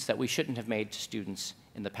students that we shouldn't have made to students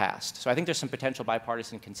in the past. So I think there's some potential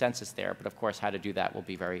bipartisan consensus there, but of course how to do that will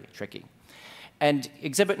be very tricky. And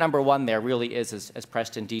exhibit number 1 there really is, as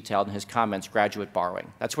Preston detailed in his comments, graduate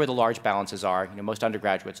borrowing. That's where the large balances are. You know, most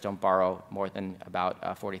undergraduates don't borrow more than about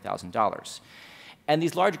 $40,000. And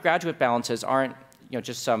these large graduate balances aren't, you know,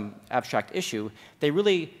 just some abstract issue. They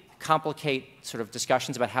really complicate sort of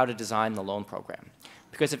discussions about how to design the loan program.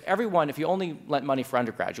 Because if you only lent money for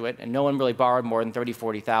undergraduate and no one really borrowed more than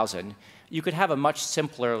 $30,000, $40,000, you could have a much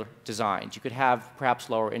simpler design. You could have perhaps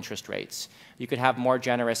lower interest rates. You could have more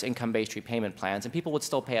generous income-based repayment plans, and people would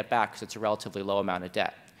still pay it back because it's a relatively low amount of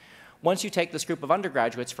debt. Once you take this group of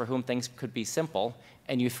undergraduates for whom things could be simple,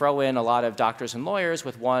 and you throw in a lot of doctors and lawyers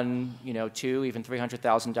with $1, you know, $2, even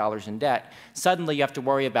 $300,000 in debt, suddenly you have to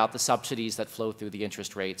worry about the subsidies that flow through the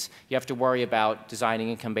interest rates. You have to worry about designing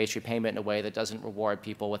income-based repayment in a way that doesn't reward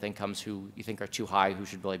people with incomes who you think are too high, who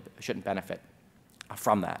shouldn't benefit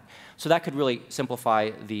from that. So that could really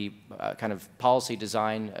simplify the kind of policy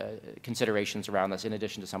design considerations around this, in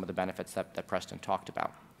addition to some of the benefits that Preston talked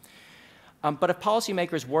about. But if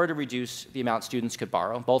policymakers were to reduce the amount students could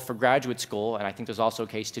borrow, both for graduate school, and I think there's also a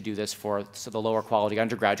case to do this for the lower quality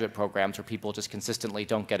undergraduate programs where people just consistently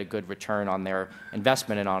don't get a good return on their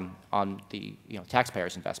investment and on the, you know,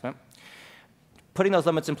 taxpayers' investment, putting those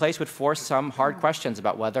limits in place would force some hard questions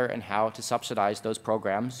about whether and how to subsidize those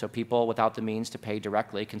programs so people without the means to pay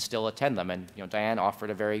directly can still attend them. And, you know, Diane offered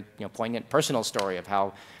a very, you know, poignant personal story of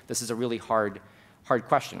how this is a really hard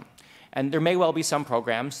question. And there may well be some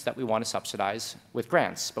programs that we want to subsidize with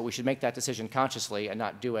grants, but we should make that decision consciously and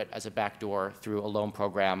not do it as a backdoor through a loan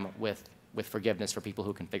program with forgiveness for people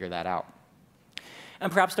who can figure that out.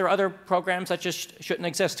 And perhaps there are other programs that just shouldn't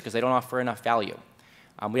exist because they don't offer enough value.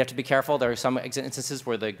 We have to be careful. There are some instances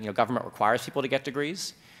where the, you know, government requires people to get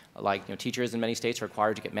degrees, like, you know, teachers in many states are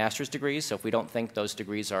required to get master's degrees. So if we don't think those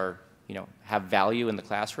degrees are, you know, have value in the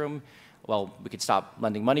classroom, well, we could stop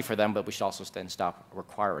lending money for them, but we should also then stop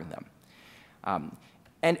requiring them.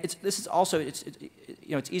 And this is also, you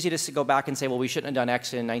know, it's easy to go back and say, well, we shouldn't have done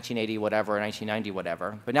X in 1980 whatever, or 1990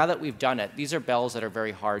 whatever. But now that we've done it, these are bells that are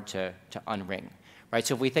very hard to unring. Right?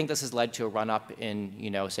 So if we think this has led to a run-up in,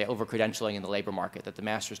 you know, say, over-credentialing in the labor market, that the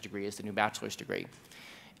master's degree is the new bachelor's degree,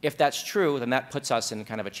 if that's true, then that puts us in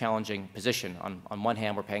kind of a challenging position. On one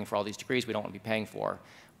hand, we're paying for all these degrees we don't want to be paying for.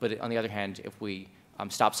 But on the other hand, if we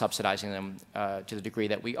stop subsidizing them to the degree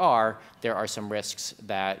that we are, there are some risks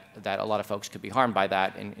that a lot of folks could be harmed by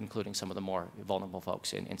that, including some of the more vulnerable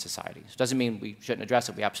folks in society. So it doesn't mean we shouldn't address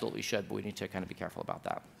it. We absolutely should, but we need to kind of be careful about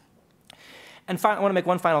that. And I want to make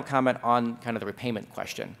one final comment on kind of the repayment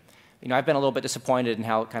question. You know, I've been a little bit disappointed in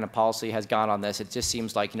how kind of policy has gone on this. It just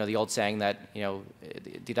seems like, you know, the old saying that, you know,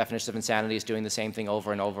 the definition of insanity is doing the same thing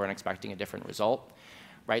over and over and expecting a different result,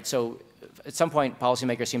 right? So at some point,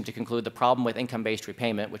 policymakers seem to conclude the problem with income-based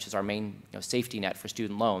repayment, which is our main, you know, safety net for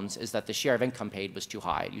student loans, is that the share of income paid was too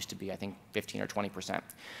high. It used to be, I think, 15 or 20%.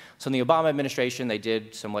 So in the Obama administration, they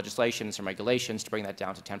did some legislation and some regulations to bring that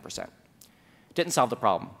down to 10%. Didn't solve the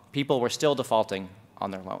problem. People were still defaulting on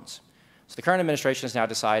their loans. So the current administration has now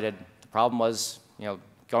decided the problem was, you know,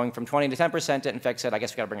 going from 20 to 10% didn't fix it. I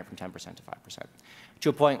guess we got to bring it from 10% to 5%, to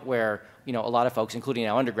a point where, you know, a lot of folks, including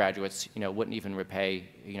now undergraduates, you know, wouldn't even repay.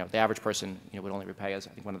 You know, the average person, you know, would only repay, as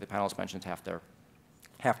I think one of the panelists mentioned, half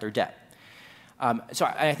their debt. So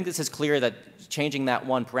I think this is clear that changing that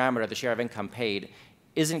one parameter, the share of income paid,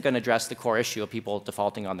 isn't going to address the core issue of people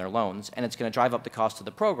defaulting on their loans, and it's going to drive up the cost of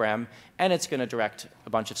the program, and it's going to direct a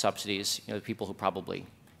bunch of subsidies, you know, to people who probably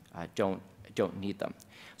don't need them.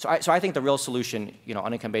 So I think the real solution, you know,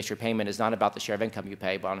 on income-based repayment is not about the share of income you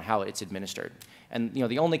pay, but on how it's administered. And, you know,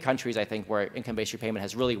 the only countries, I think, where income-based repayment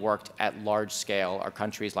has really worked at large scale are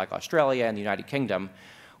countries like Australia and the United Kingdom,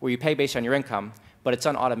 where you pay based on your income, but it's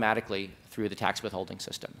done automatically through the tax withholding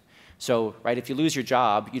system. So, right, if you lose your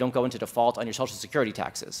job, you don't go into default on your Social Security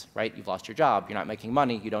taxes, right? You've lost your job, you're not making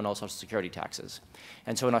money, you don't owe Social Security taxes.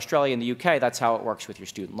 And so in Australia and the UK, that's how it works with your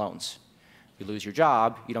student loans. You lose your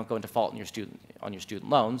job, you don't go into default on your student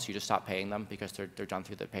loans, you just stop paying them because they're done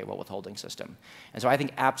through the payroll withholding system. And so I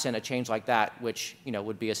think absent a change like that, which, you know,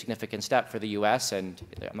 would be a significant step for the US, and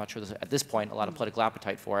I'm not sure there's at this point a lot of political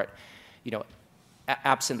appetite for it, you know,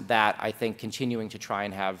 absent that, I think continuing to try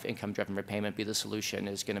and have income-driven repayment be the solution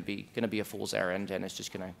is going to be a fool's errand, and it's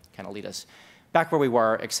just going to kind of lead us back where we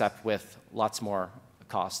were, except with lots more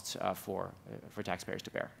costs for taxpayers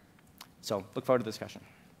to bear. So look forward to the discussion.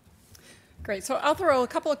 Great. So I'll throw a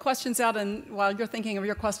couple of questions out, and while you're thinking of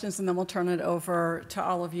your questions, and then we'll turn it over to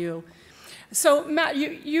all of you. So Matt,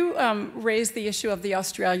 you raised the issue of the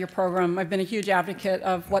Australia program. I've been a huge advocate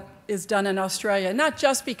of what is done in Australia, not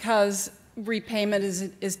just because repayment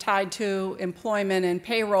is tied to employment and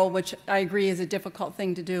payroll, which I agree is a difficult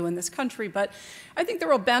thing to do in this country, but I think the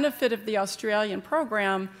real benefit of the Australian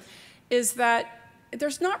program is that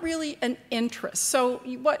there's not really an interest. So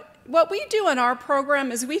what we do in our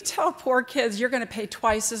program is we tell poor kids, you're going to pay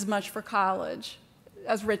twice as much for college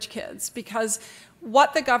as rich kids, because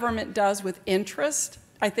what the government does with interest,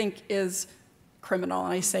 I think, is criminal,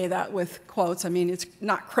 and I say that with quotes. I mean, it's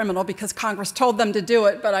not criminal because Congress told them to do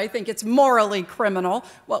it, but I think it's morally criminal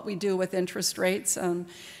what we do with interest rates.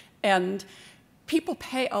 And people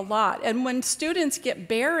pay a lot. And when students get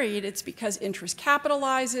buried, it's because interest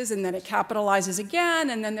capitalizes, and then it capitalizes again,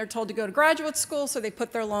 and then they're told to go to graduate school, so they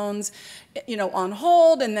put their loans, you know, on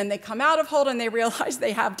hold, and then they come out of hold and they realize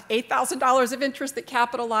they have $8,000 of interest that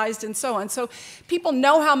capitalized, and so on. So people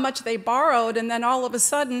know how much they borrowed, and then all of a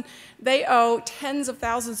sudden they owe tens of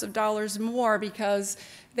thousands of dollars more because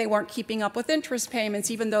they weren't keeping up with interest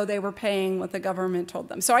payments, even though they were paying what the government told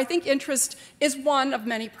them. So I think interest is one of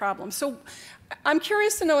many problems. So I'm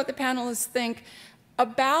curious to know what the panelists think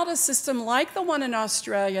about a system like the one in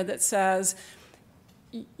Australia that says,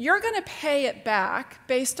 you're going to pay it back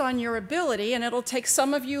based on your ability, and it'll take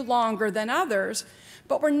some of you longer than others,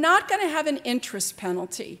 but we're not going to have an interest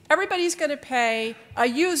penalty. Everybody's going to pay a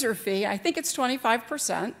user fee. I think it's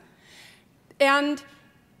 25%. And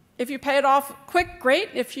if you pay it off quick, great.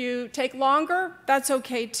 If you take longer, that's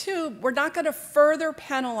okay too. We're not going to further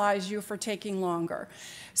penalize you for taking longer.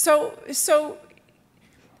 So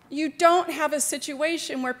you don't have a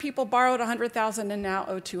situation where people borrowed $100,000 and now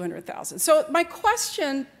owe $200,000. So my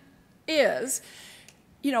question is,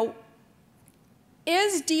 you know,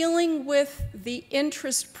 is dealing with the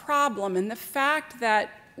interest problem and the fact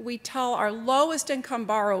that we tell our lowest income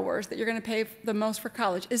borrowers that you're going to pay the most for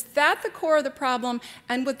college, is that the core of the problem?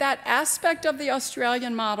 And would that aspect of the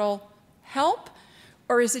Australian model help?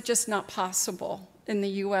 Or is it just not possible in the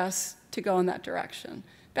US to go in that direction?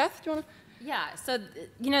 Beth, do you want to? Yeah, so,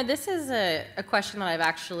 you know, this is a question that I've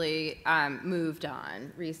actually moved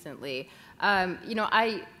on recently. You know,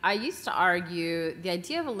 I used to argue the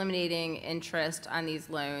idea of eliminating interest on these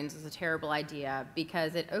loans is a terrible idea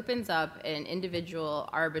because it opens up an individual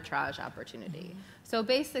arbitrage opportunity. Mm-hmm. So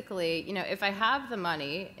basically, you know, if I have the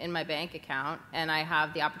money in my bank account and I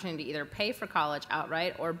have the opportunity to either pay for college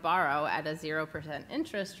outright or borrow at a 0%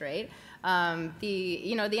 interest rate,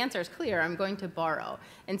 The answer is clear. I'm going to borrow.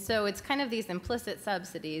 And so it's kind of these implicit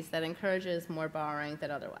subsidies that encourages more borrowing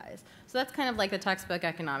than otherwise. So that's kind of like the textbook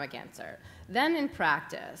economic answer. Then in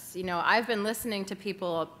practice, I've been listening to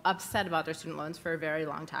people upset about their student loans for a very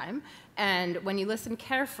long time. And when you listen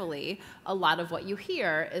carefully, a lot of what you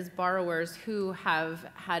hear is borrowers who have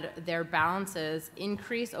had their balances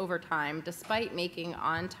increase over time despite making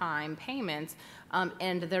on-time payments,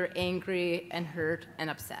 and they're angry and hurt and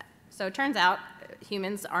upset. So it turns out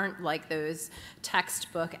humans aren't like those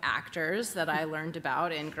textbook actors that I learned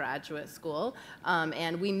about in graduate school,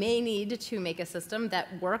 and we may need to make a system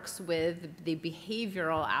that works with the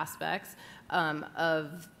behavioral aspects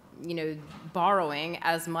of borrowing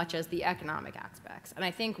as much as the economic aspects. And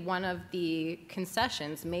I think one of the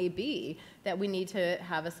concessions may be that we need to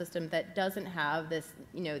have a system that doesn't have this,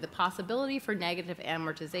 the possibility for negative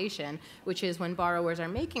amortization, which is when borrowers are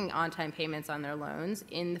making on-time payments on their loans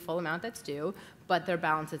in the full amount that's due, but their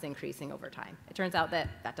balance is increasing over time. It turns out that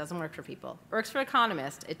that doesn't work for people. It works for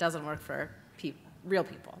economists. It doesn't work for real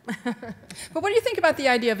people. But what do you think about the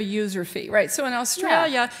idea of a user fee, right? So in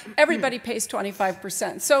Australia, everybody pays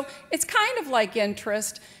 25%. So it's kind of like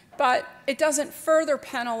interest, but it doesn't further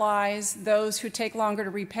penalize those who take longer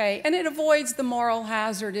to repay, and it avoids the moral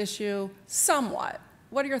hazard issue somewhat.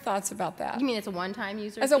 What are your thoughts about that? You mean it's a one-time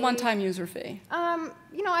user fee? As a one-time user fee.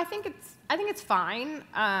 I think it's fine.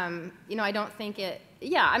 I don't think it.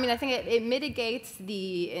 Yeah, I think it mitigates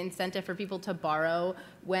the incentive for people to borrow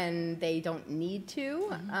when they don't need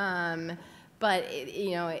to. But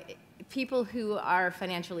people who are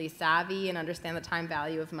financially savvy and understand the time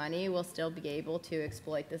value of money will still be able to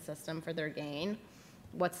exploit the system for their gain.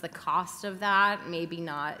 What's the cost of that? Maybe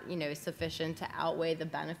not, sufficient to outweigh the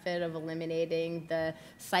benefit of eliminating the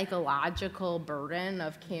psychological burden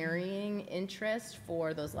of carrying interest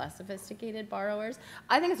for those less sophisticated borrowers.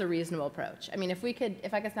 I think it's a reasonable approach.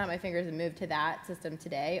 If I could snap my fingers and move to that system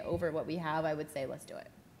today over what we have, I would say let's do it.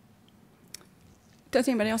 Does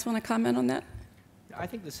anybody else want to comment on that? I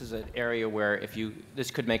think this is an area where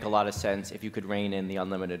this could make a lot of sense if you could rein in the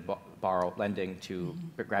unlimited lending to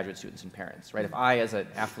graduate students and parents, right? If I, as an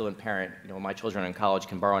affluent parent, my children in college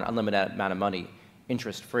can borrow an unlimited amount of money,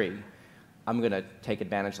 interest-free, I'm going to take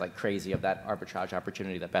advantage like crazy of that arbitrage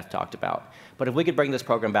opportunity that Beth talked about. But if we could bring this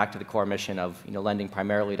program back to the core mission of lending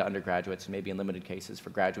primarily to undergraduates, maybe in limited cases for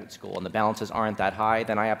graduate school, and the balances aren't that high,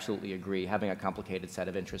 then I absolutely agree. Having a complicated set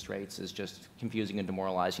of interest rates is just confusing and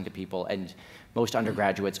demoralizing to people, and most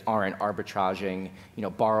undergraduates aren't arbitraging,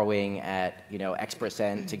 borrowing at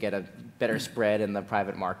X% to get a better spread in the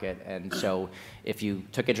private market. And so if you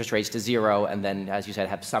took interest rates to zero and then, as you said,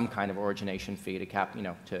 have some kind of origination fee to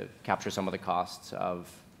capture some of the costs of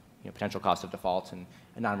potential cost of default and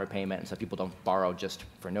non-repayment, and so people don't borrow just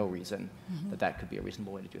for no reason, that could be a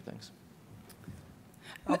reasonable way to do things.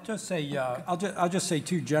 I'll just say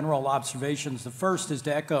two general observations. The first is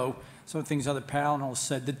to echo some of the things other panelists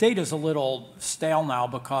said. The data's a little stale now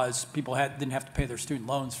because people didn't have to pay their student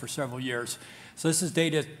loans for several years. So this is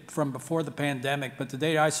data from before the pandemic, but the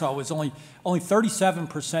data I saw was only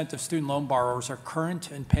 37% of student loan borrowers are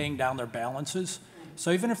current in paying down their balances.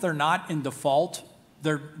 So even if they're not in default,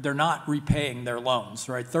 they're not repaying their loans,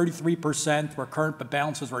 right? 33% were current, but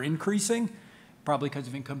balances were increasing, probably because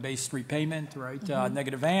of income-based repayment, right?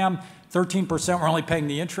 Negative AM. 13% were only paying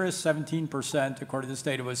the interest. 17%, according to this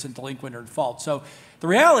data, was in delinquent or default. So the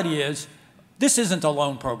reality is, this isn't a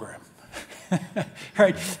loan program.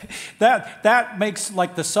 Right? That makes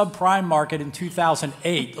like the subprime market in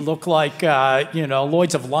 2008 look like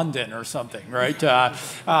Lloyd's of London or something, right?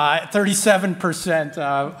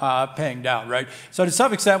 37% paying down, right? So to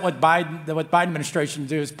some extent, what Biden administration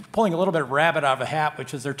do is pulling a little bit of rabbit out of a hat,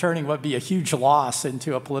 which is they're turning what would be a huge loss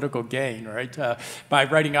into a political gain, right? By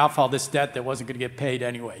writing off all this debt that wasn't going to get paid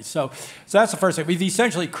anyway. So that's the first thing. We've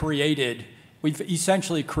essentially created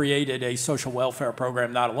a social welfare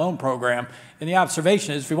program, not a loan program. And the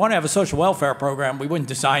observation is, if we want to have a social welfare program, we wouldn't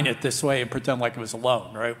design it this way and pretend like it was a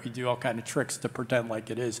loan, right? We do all kinds of tricks to pretend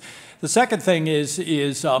like it is. The second thing is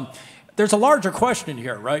there's a larger question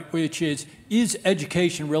here, right? Which is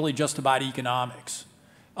education really just about economics?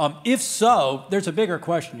 If so, there's a bigger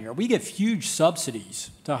question here. We give huge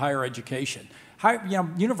subsidies to higher education.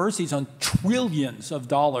 Universities own trillions of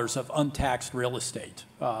dollars of untaxed real estate,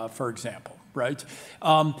 for example. Right?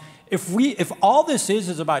 If all this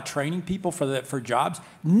is about training people for jobs,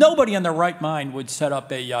 nobody in their right mind would set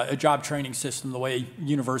up a job training system the way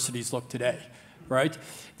universities look today. right?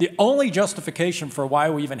 The only justification for why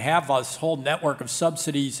we even have this whole network of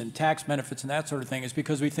subsidies and tax benefits and that sort of thing is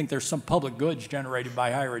because we think there's some public goods generated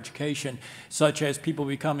by higher education, such as people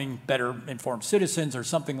becoming better informed citizens or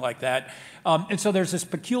something like that. And so there's this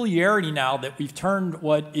peculiarity now that we've turned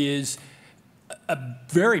what is a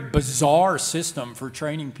very bizarre system for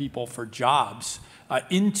training people for jobs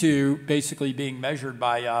into basically being measured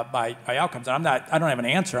by outcomes. And I don't have an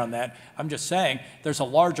answer on that. I'm just saying there's a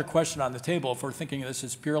larger question on the table. If we're thinking of this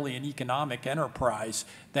as purely an economic enterprise,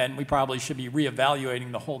 then we probably should be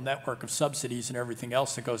reevaluating the whole network of subsidies and everything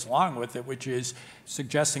else that goes along with it, which is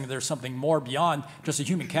suggesting there's something more beyond just a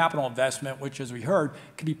human capital investment, which, as we heard,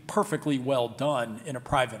 can be perfectly well done in a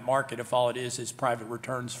private market if all it is private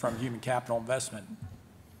returns from human capital investment.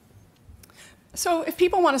 So if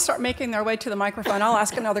people want to start making their way to the microphone, I'll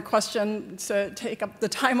ask another question to take up the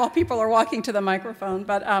time while people are walking to the microphone.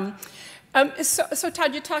 But so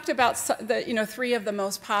Todd, you talked about the 3 of the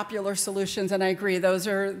most popular solutions, and I agree, those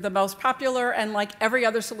are the most popular, and like every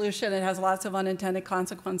other solution, it has lots of unintended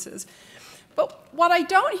consequences. But what I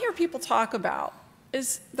don't hear people talk about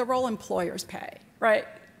is the role employers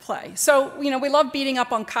play. So, we love beating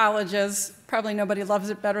up on colleges. Probably nobody loves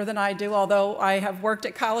it better than I do, although I have worked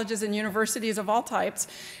at colleges and universities of all types.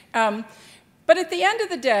 But at the end of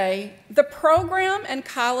the day, the program and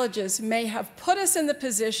colleges may have put us in the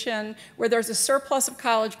position where there's a surplus of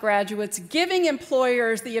college graduates, giving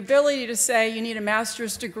employers the ability to say you need a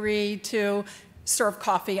master's degree to serve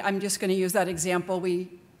coffee. I'm just going to use that example. We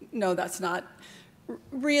know that's not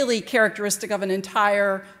really characteristic of an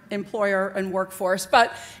entire employer and workforce.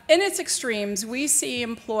 But in its extremes, we see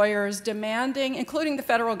employers demanding, including the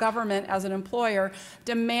federal government as an employer,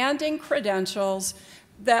 demanding credentials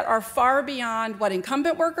that are far beyond what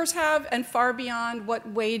incumbent workers have and far beyond what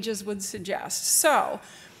wages would suggest. So,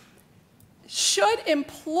 should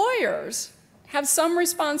employers have some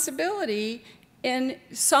responsibility in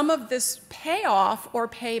some of this payoff or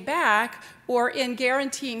payback, or in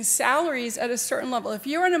guaranteeing salaries at a certain level? If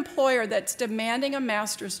you're an employer that's demanding a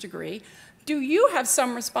master's degree, do you have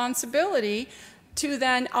some responsibility to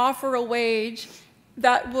then offer a wage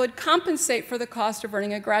that would compensate for the cost of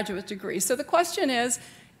earning a graduate degree? So the question is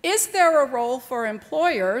there a role for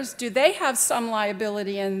employers? Do they have some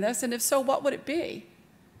liability in this? And if so, what would it be?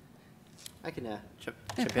 I can jump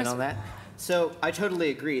in on that. So I totally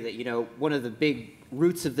agree that, one of the big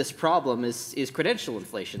roots of this problem is credential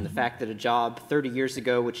inflation. The fact that a job 30 years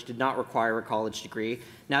ago, which did not require a college degree,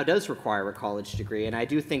 now does require a college degree. And I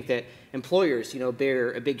do think that employers,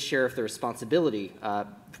 bear a big share of the responsibility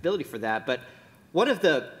for that. But one of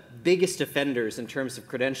the biggest offenders in terms of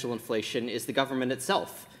credential inflation is the government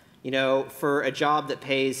itself. For a job that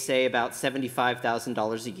pays, say, about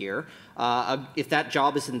 $75,000 a year, if that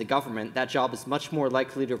job is in the government, that job is much more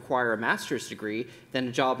likely to require a master's degree than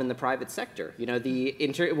a job in the private sector.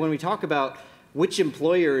 When we talk about which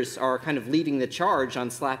employers are kind of leading the charge on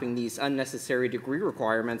slapping these unnecessary degree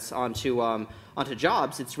requirements onto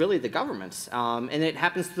jobs, it's really the government. And it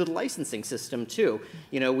happens through the licensing system, too.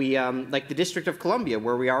 Like the District of Columbia,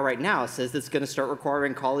 where we are right now, says it's going to start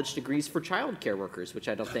requiring college degrees for child care workers, which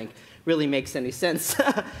I don't think really makes any sense.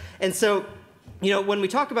 And so, when we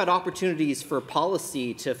talk about opportunities for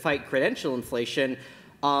policy to fight credential inflation,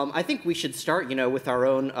 I think we should start, with our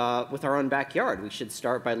own backyard. We should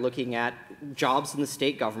start by looking at jobs in the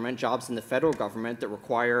state government, jobs in the federal government that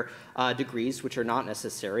require degrees which are not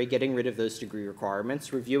necessary, getting rid of those degree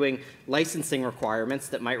requirements, reviewing licensing requirements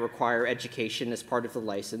that might require education as part of the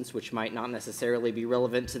license, which might not necessarily be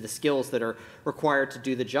relevant to the skills that are required to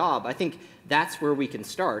do the job. I think that's where we can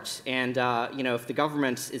start. And if the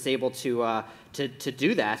government is able to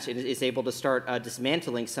do that, it is able to start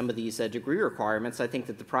dismantling some of these degree requirements, I think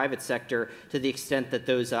that the private sector, to the extent that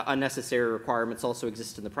those unnecessary requirements also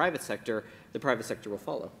exist in the private sector will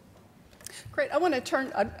follow. Great. I want to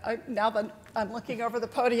turn, now that I'm looking over the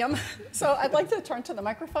podium, so I'd like to turn to the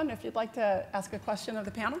microphone if you'd like to ask a question of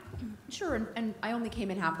the panel. Sure, and I only came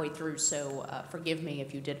in halfway through, so forgive me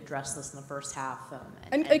if you did address this in the first half.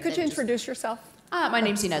 And could you introduce yourself? My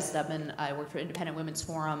name's Inez Stubman. I work for Independent Women's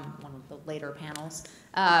Forum, one of the later panels.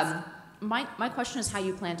 My question is how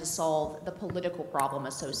you plan to solve the political problem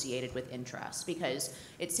associated with interest, because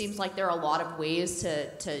it seems like there are a lot of ways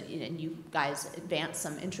and you guys advance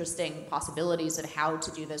some interesting possibilities of how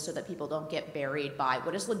to do this so that people don't get buried by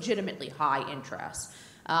what is legitimately high interest.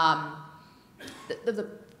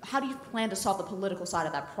 How do you plan to solve the political side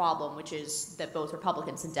of that problem, which is that both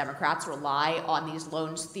Republicans and Democrats rely on these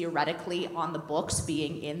loans theoretically on the books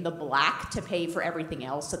being in the black to pay for everything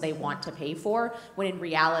else that they want to pay for, when in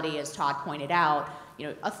reality, as Todd pointed out,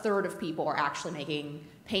 a third of people are actually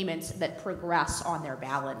payments that progress on their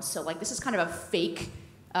balance. So like this is kind of a fake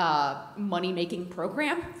money-making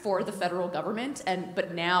program for the federal government,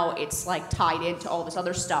 but now it's like tied into all this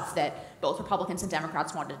other stuff that both Republicans and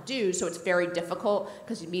Democrats wanted to do, so it's very difficult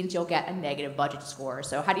because it means you'll get a negative budget score.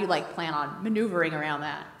 So how do you like plan on maneuvering around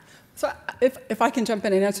that? So if I can jump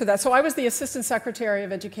in and answer that. So I was the Assistant Secretary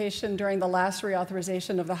of Education during the last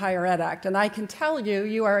reauthorization of the Higher Ed Act, and I can tell you,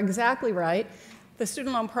 you are exactly right. The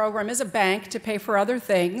student loan program is a bank to pay for other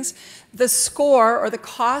things. The score, or the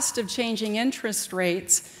cost of changing interest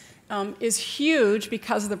rates, is huge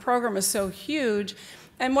because the program is so huge.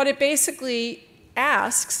 And what it basically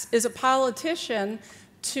asks is a politician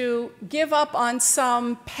to give up on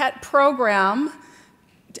some pet program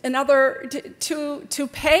to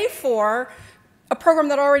pay for a program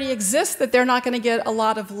that already exists that they're not going to get a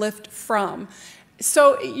lot of lift from.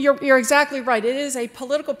 So you're exactly right. It is a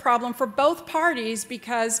political problem for both parties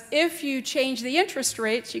because if you change the interest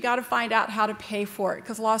rates, you got to find out how to pay for it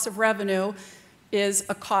because loss of revenue is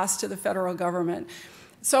a cost to the federal government.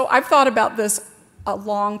 So I've thought about this a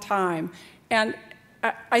long time. And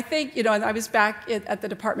I think, and I was back at the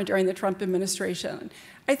department during the Trump administration.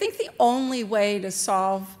 I think the only way to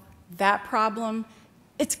solve that problem,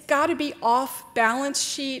 it's got to be off balance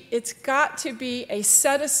sheet. It's got to be a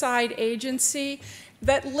set-aside agency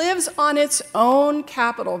that lives on its own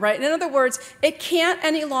capital, right? In other words, it can't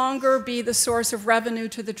any longer be the source of revenue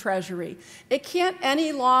to the Treasury. It can't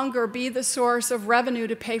any longer be the source of revenue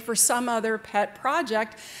to pay for some other pet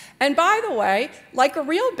project. And by the way, like a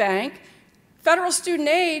real bank, federal student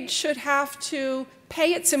aid should have to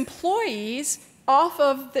pay its employees off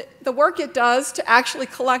of the work it does to actually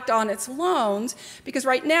collect on its loans, because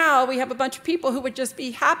right now we have a bunch of people who would just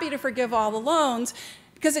be happy to forgive all the loans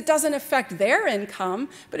because it doesn't affect their income.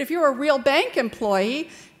 But if you're a real bank employee,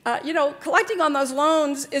 collecting on those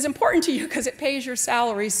loans is important to you because it pays your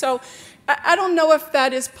salary. So I don't know if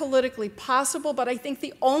that is politically possible, but I think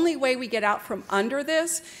the only way we get out from under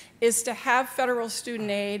this is to have federal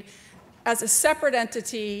student aid as a separate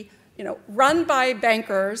entity, run by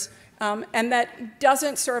bankers, and that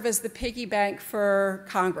doesn't serve as the piggy bank for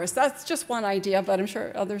Congress. That's just one idea, but I'm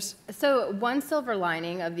sure others. So one silver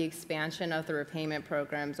lining of the expansion of the repayment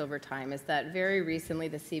programs over time is that very recently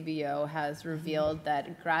the CBO has revealed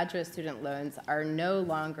that graduate student loans are no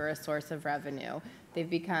longer a source of revenue. They've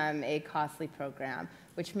become a costly program,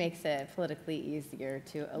 which makes it politically easier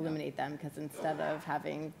to eliminate them because instead of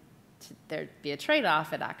having there be a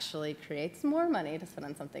trade-off, it actually creates more money to spend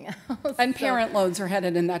on something else. And parent loans are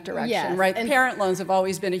headed in that direction, yes, right? Parent loans have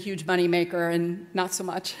always been a huge moneymaker and not so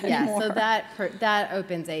much anymore. Yeah, so that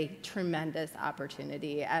opens a tremendous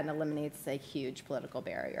opportunity and eliminates a huge political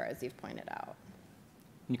barrier, as you've pointed out.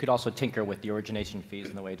 You could also tinker with the origination fees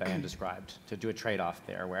in the way Diane described, to do a trade-off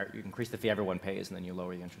there, where you increase the fee everyone pays and then you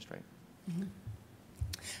lower the interest rate. Mm-hmm.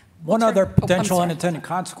 One other potential unintended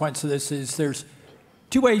consequence of this is there's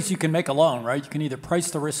two ways you can make a loan, right? You can either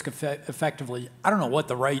price the risk effectively. I don't know what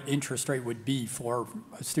the right interest rate would be for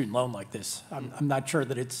a student loan like this. I'm not sure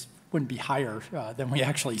that it wouldn't be higher than we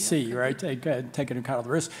actually see, right? Take into account the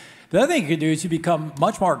risk. The other thing you can do is you become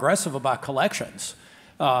much more aggressive about collections,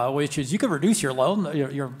 which is you can reduce your loan,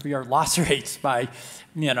 your loss rates by,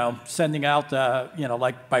 sending out,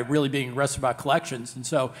 like by really being aggressive about collections. And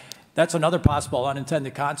so that's another possible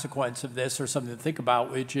unintended consequence of this, or something to think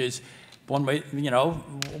about, which is one way,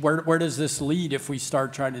 where does this lead if we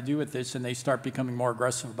start trying to do with this and they start becoming more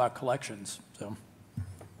aggressive about collections?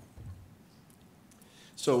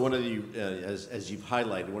 So one of the, as you've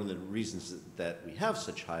highlighted, one of the reasons that we have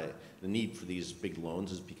such the need for these big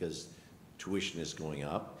loans is because tuition is going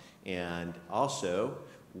up. And also,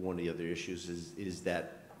 one of the other issues is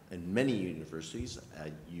that in many universities,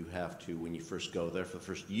 you have to, when you first go there for the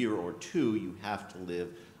first year or two, you have to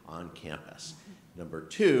live on campus. Number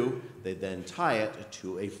two, they then tie it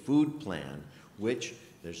to a food plan, which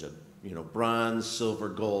there's a bronze, silver,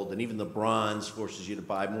 gold, and even the bronze forces you to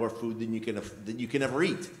buy more food than you can ever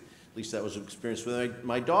eat. At least that was an experience with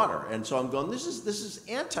my daughter. And so I'm going, this is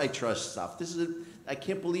antitrust stuff. I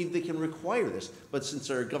can't believe they can require this. But since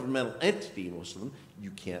they're a governmental entity, most of them,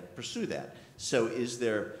 you can't pursue that. So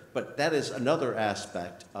but that is another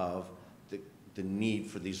aspect of the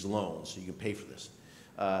need for these loans, so you can pay for this.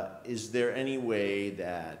 Is there any way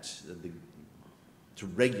that to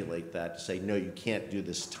regulate that, to say, no, you can't do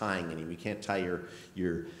this tying anymore? You can't tie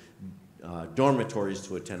your dormitories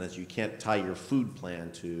to attendance. You can't tie your food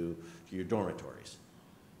plan to your dormitories.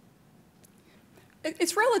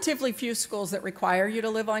 It's relatively few schools that require you to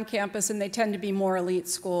live on campus, and they tend to be more elite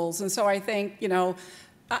schools. And so I think,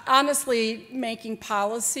 honestly, making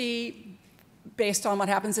policy based on what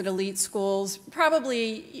happens at elite schools,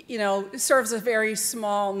 probably, serves a very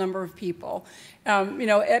small number of people.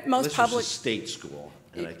 At most public... This is a state school.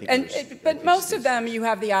 But most of them, you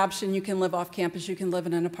have the option, you can live off campus, you can live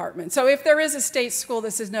in an apartment. So if there is a state school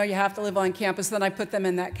that says, no, you have to live on campus, then I put them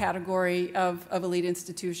in that category of elite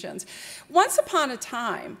institutions. Once upon a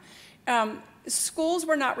time, schools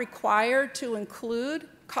were not required to include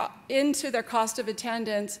into their cost of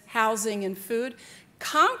attendance housing and food.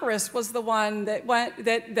 Congress was the one that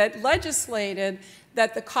legislated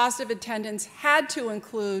that the cost of attendance had to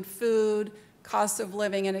include food, cost of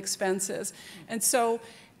living, and expenses. And so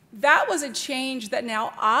that was a change that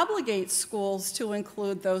now obligates schools to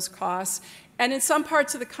include those costs. And in some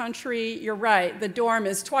parts of the country, you're right, the dorm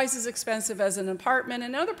is twice as expensive as an apartment.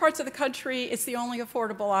 In other parts of the country, it's the only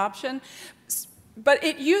affordable option. But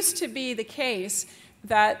it used to be the case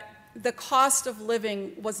that the cost of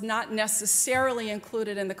living was not necessarily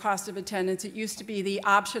included in the cost of attendance. It used to be the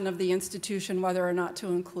option of the institution whether or not to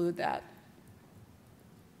include that.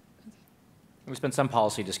 There's been some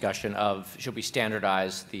policy discussion of should we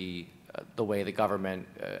standardize the way the government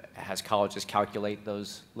has colleges calculate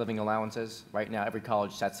those living allowances. Right now, every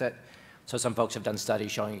college sets it. So some folks have done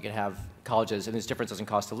studies showing you can have colleges, and there's differences in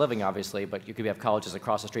cost of living, obviously, but you could have colleges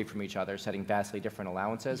across the street from each other setting vastly different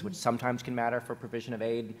allowances, which sometimes can matter for provision of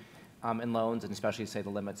aid and loans, and especially, say, the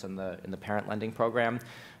limits in the parent lending program.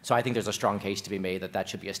 So I think there's a strong case to be made that that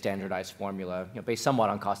should be a standardized formula, based somewhat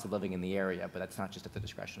on cost of living in the area, but that's not just at the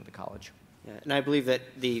discretion of the college. Yeah, and I believe that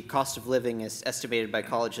the cost of living is estimated by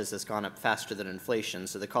colleges has gone up faster than inflation.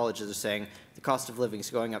 So the colleges are saying the cost of living is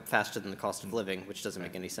going up faster than the cost of living, which doesn't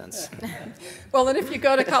make any sense. Well, and if you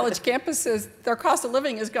go to college campuses, their cost of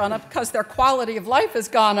living has gone up because their quality of life has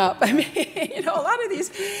gone up. I mean, a lot of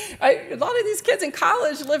these kids in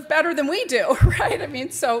college live better than we do, right? I mean,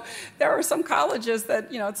 so there are some colleges that,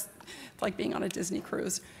 it's like being on a Disney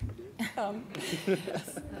cruise.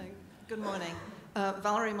 Yes. Good morning.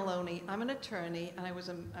 Valerie Maloney. I'm an attorney, and I was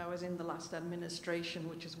in the last administration,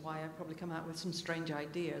 which is why I've probably come out with some strange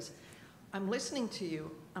ideas. I'm listening to you,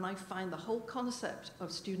 and I find the whole concept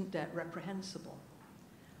of student debt reprehensible.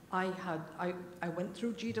 I went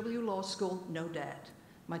through GW Law School, no debt.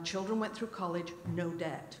 My children went through college, no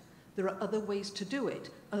debt. There are other ways to do it,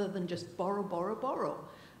 other than just borrow, borrow, borrow.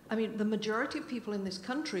 I mean, the majority of people in this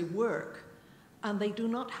country work, and they do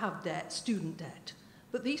not have debt, student debt.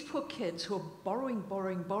 But these poor kids who are borrowing,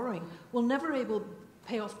 borrowing, borrowing will never able to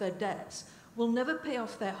pay off their debts, will never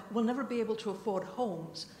be able to afford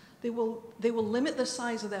homes. They will limit the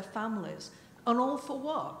size of their families, and all for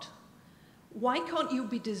what? Why can't you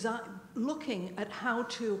be looking at how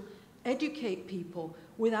to educate people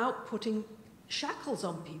without putting shackles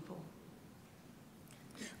on people?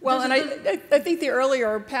 Well, and I think the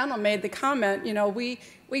earlier panel made the comment,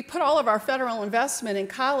 we put all of our federal investment in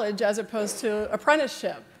college as opposed to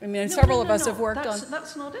apprenticeship. I mean, several of us have worked on...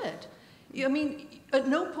 That's not it. I mean, at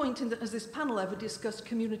no point has this panel ever discussed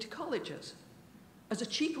community colleges as a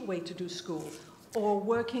cheaper way to do school,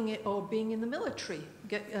 or being in the military.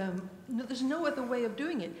 There's no other way of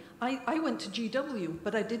doing it. I went to GW,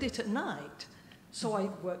 but I did it at night. So I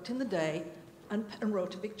worked in the day and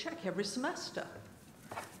wrote a big check every semester.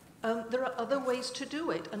 There are other ways to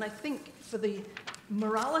do it, and I think for the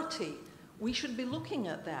morality, we should be looking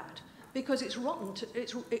at that, because it's rotten.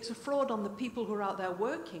 It's a fraud on the people who are out there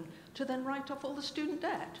working to then write off all the student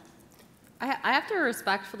debt. I have to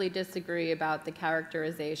respectfully disagree about the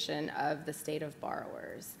characterization of the state of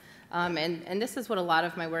borrowers. And this is what a lot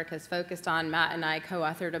of my work has focused on. Matt and I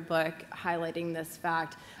co-authored a book highlighting this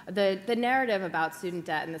fact. The narrative about student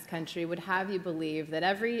debt in this country would have you believe that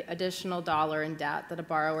every additional dollar in debt that a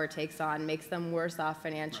borrower takes on makes them worse off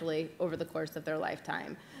financially over the course of their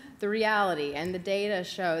lifetime. The reality and the data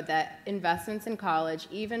show that investments in college,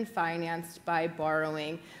 even financed by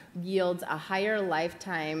borrowing, yields a higher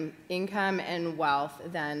lifetime income and wealth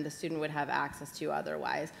than the student would have access to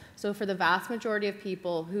otherwise. So for the vast majority of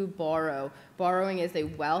people who borrowing is a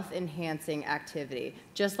wealth-enhancing activity.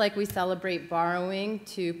 Just like we celebrate borrowing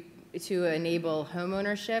to enable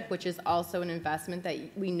homeownership, which is also an investment that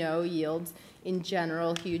we know yields, in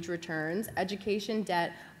general, huge returns, education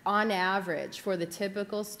debt, on average, for the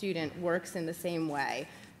typical student, works in the same way.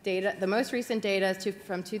 The most recent data is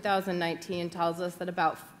from 2019 tells us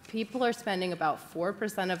that people are spending about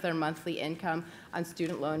 4% of their monthly income on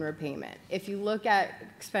student loan repayment. If you look at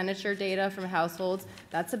expenditure data from households,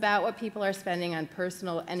 that's about what people are spending on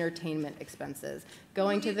personal entertainment expenses,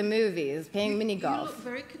 going to the movies, paying mini golf. You look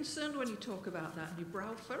very concerned when you talk about that, and your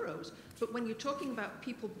brow furrows. But when you're talking about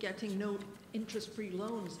people getting no interest-free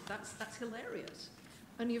loans, that's hilarious.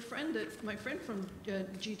 And my friend from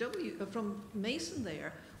from Mason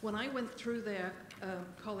there, when I went through their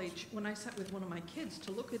college, when I sat with one of my kids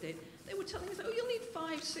to look at it, they were telling us, oh, you'll need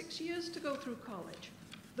 5-6 years to go through college.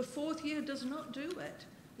 The 4th year does not do it.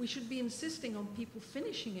 We should be insisting on people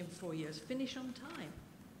finishing in 4 years, finish on time.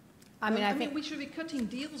 I mean, we should be cutting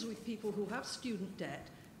deals with people who have student debt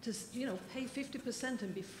to, pay 50%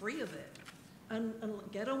 and be free of it, and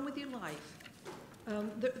get on with your life.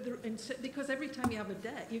 Because every time you have a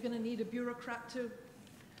debt, you're going to need a bureaucrat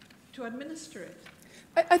to administer it.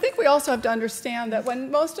 I think we also have to understand that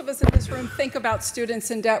when most of us in this room think about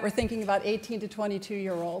students in debt, we're thinking about 18 to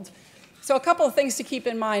 22-year-olds. So a couple of things to keep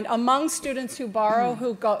in mind. Among students who borrow,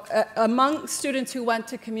 among students who went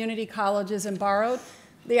to community colleges and borrowed,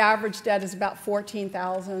 the average debt is about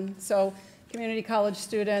 $14,000. So community college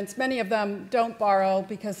students, many of them don't borrow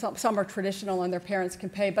because some are traditional and their parents can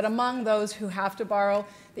pay. But among those who have to borrow,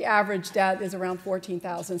 the average debt is around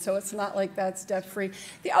 $14,000. So it's not like that's debt-free.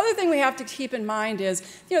 The other thing we have to keep in mind is,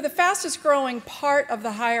 the fastest growing part of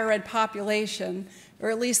the higher ed population, or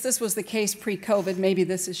at least this was the case pre-COVID, maybe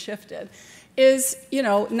this has shifted, is,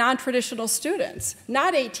 non-traditional students,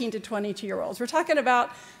 not 18 to 22-year-olds. We're talking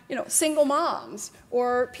about, single moms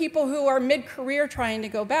or people who are mid-career trying to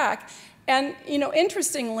go back. And,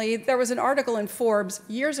 interestingly, there was an article in Forbes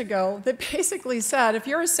years ago that basically said, if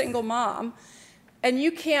you're a single mom and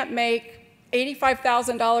you can't make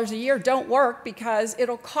 $85,000 a year, don't work because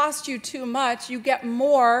it'll cost you too much. You get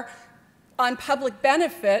more on public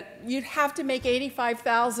benefit. You'd have to make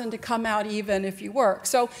 $85,000 to come out even if you work.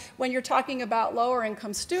 So when you're talking about lower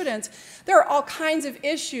income students, there are all kinds of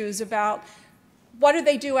issues about what do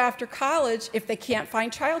they do after college if they can't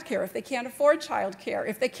find childcare, if they can't afford childcare,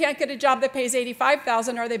 if they can't get a job that pays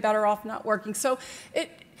 $85,000, are they better off not working? So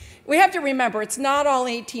we have to remember, it's not all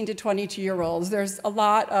 18 to 22-year-olds. There's a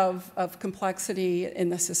lot of complexity in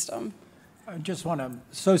the system. I just want to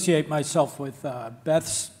associate myself with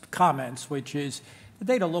Beth's comments, which is the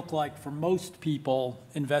data look like for most people,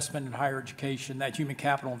 investment in higher education, that human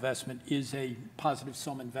capital investment is a positive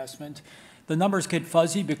sum investment. The numbers get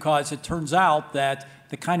fuzzy because it turns out that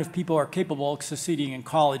the kind of people who are capable of succeeding in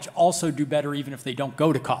college also do better even if they don't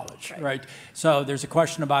go to college, right? So there's a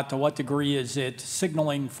question about to what degree is it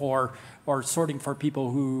signaling for or sorting for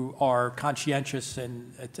people who are conscientious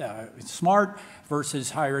and smart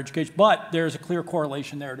versus higher education. But there's a clear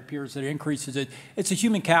correlation there. It appears that it increases it. It's a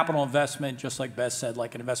human capital investment, just like Beth said,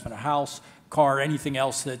 like an investment in a house, car, anything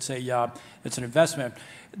else that's it's an investment.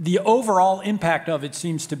 The overall impact of it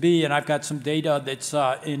seems to be, and I've got some data that's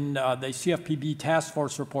in the CFPB task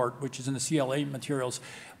force report, which is in the CLA materials.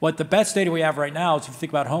 What the best data we have right now is, if you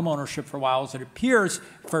think about home ownership for a while, is it appears,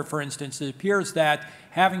 for instance, it appears that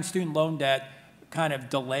having student loan debt kind of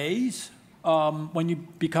delays when you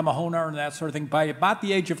become a homeowner and that sort of thing. By about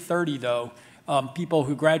the age of 30, though, people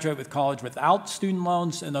who graduate with college without student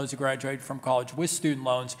loans and those who graduate from college with student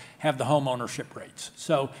loans have the home ownership rates.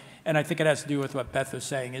 So, and I think it has to do with what Beth was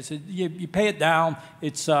saying, is you pay it down,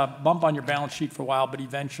 it's a bump on your balance sheet for a while, but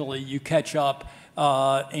eventually you catch up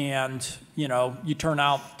and you turn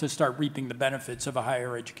out to start reaping the benefits of a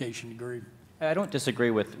higher education degree. I don't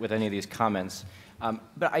disagree with any of these comments,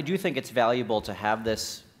 but I do think it's valuable to have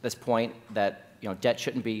this point that debt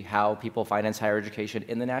shouldn't be how people finance higher education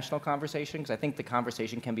in the national conversation, because I think the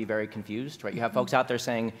conversation can be very confused, right? You have folks out there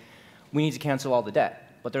saying, we need to cancel all the debt,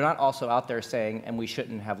 but they're not also out there saying, and we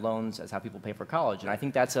shouldn't have loans as how people pay for college. And I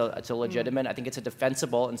think it's a legitimate, I think it's a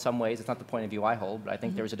defensible in some ways. It's not the point of view I hold, but I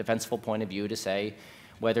think there's a defensible point of view to say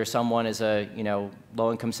whether someone is a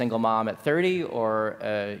low-income single mom at 30 or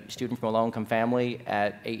a student from a low-income family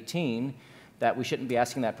at 18, that we shouldn't be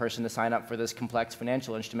asking that person to sign up for this complex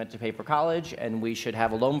financial instrument to pay for college, and we should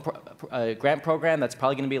have a loan grant program that's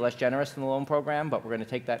probably going to be less generous than the loan program, but we're going to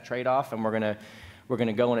take that trade-off and we're going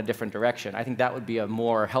to go in a different direction. I think that would be a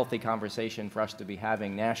more healthy conversation for us to be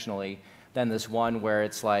having nationally than this one where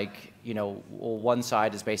it's like, one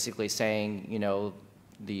side is basically saying,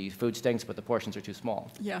 the food stinks, but the portions are too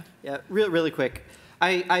small. Yeah, really quick.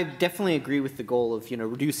 I definitely agree with the goal of,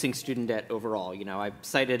 reducing student debt overall. I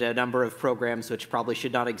cited a number of programs which probably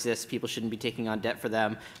should not exist. People shouldn't be taking on debt for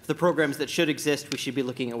them. For the programs that should exist, we should be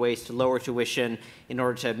looking at ways to lower tuition in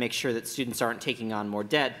order to make sure that students aren't taking on more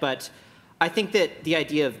debt. But I think that the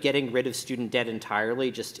idea of getting rid of student debt entirely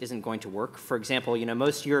just isn't going to work. For example,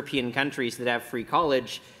 most European countries that have free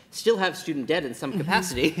college still have student debt in some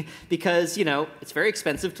capacity because, it's very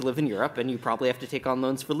expensive to live in Europe and you probably have to take on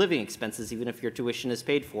loans for living expenses even if your tuition is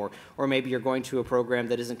paid for. Or maybe you're going to a program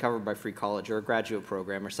that isn't covered by free college or a graduate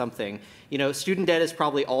program or something. Student debt is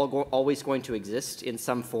probably always going to exist in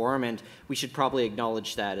some form, and we should probably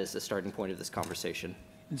acknowledge that as the starting point of this conversation.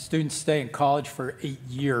 And students stay in college for 8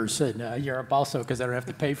 years in Europe also because they don't have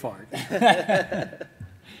to pay for it.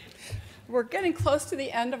 We're getting close to the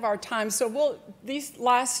end of our time, so these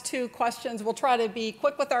last two questions, we'll try to be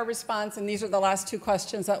quick with our response, and these are the last two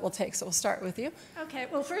questions that we'll take, so we'll start with you. Okay,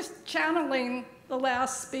 well, first, channeling the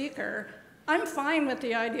last speaker, I'm fine with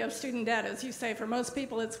the idea of student debt. As you say, for most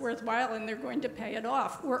people, it's worthwhile, and they're going to pay it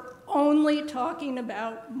off. We're only talking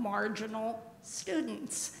about marginal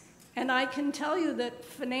students. And I can tell you that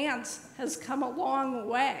finance has come a long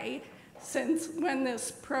way since when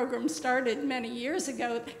this program started many years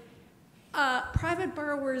ago. Private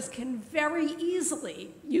borrowers can very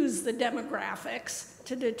easily use the demographics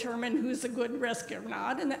to determine who's a good risk or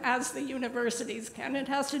not, and as the universities can. It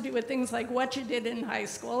has to do with things like what you did in high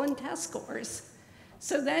school and test scores.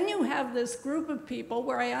 So then you have this group of people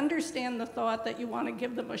where I understand the thought that you want to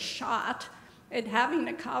give them a shot at having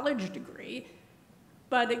a college degree,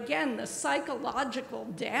 but again, the psychological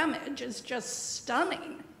damage is just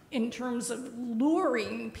stunning in terms of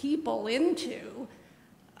luring people into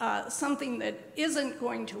something that isn't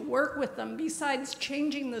going to work with them, besides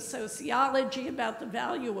changing the sociology about the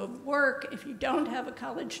value of work if you don't have a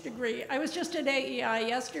college degree. I was just at AEI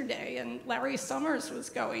yesterday, and Larry Summers was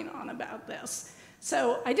going on about this.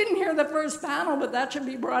 So I didn't hear the first panel, but that should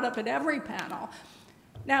be brought up at every panel.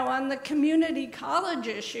 Now, on the community college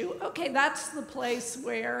issue, okay, that's the place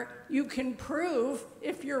where you can prove,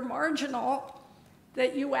 if you're marginal,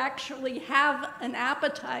 that you actually have an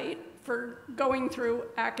appetite for going through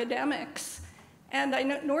academics. And I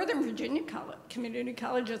know Northern Virginia Community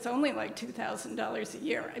College is only like $2,000 a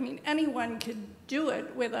year. I mean, anyone could do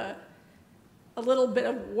it with a little bit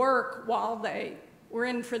of work while they were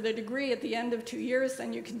in for the degree. At the end of 2 years,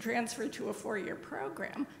 then you can transfer to a 4-year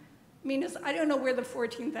program. I mean, I don't know where the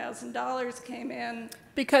 $14,000 came in.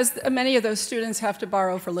 Because many of those students have to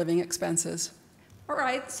borrow for living expenses. All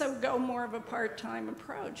right, so go more of a part-time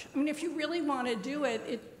approach. I mean, if you really want to do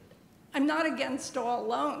it, I'm not against all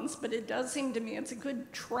loans, but it does seem to me it's a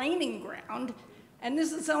good training ground. And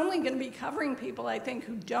this is only going to be covering people, I think,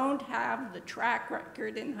 who don't have the track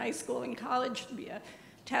record in high school and college via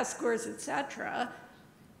test scores, et cetera,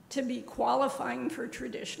 to be qualifying for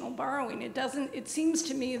traditional borrowing. It seems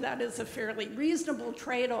to me that is a fairly reasonable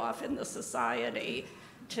trade-off in the society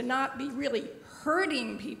to not be really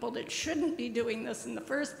hurting people that shouldn't be doing this in the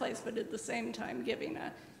first place, but at the same time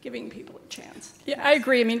giving people a chance. Yeah, I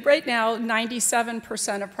agree. I mean, right now,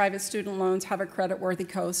 97% of private student loans have a credit-worthy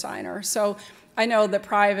cosigner. So I know that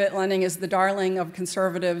private lending is the darling of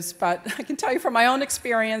conservatives, but I can tell you from my own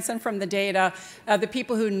experience and from the data, the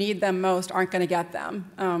people who need them most aren't going to get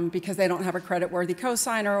them because they don't have a credit-worthy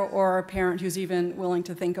cosigner or a parent who's even willing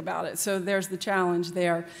to think about it. So there's the challenge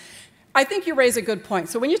there. I think you raise a good point.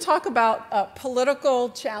 So when you talk about political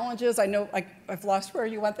challenges, I know I've lost where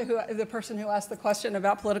you went, the person who asked the question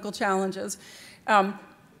about political challenges.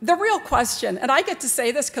 The real question, and I get to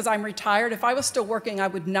say this because I'm retired. If I was still working, I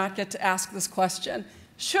would not get to ask this question.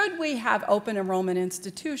 Should we have open enrollment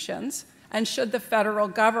institutions, and should the federal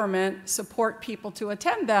government support people to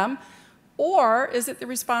attend them, or is it the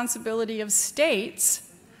responsibility of states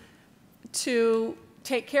to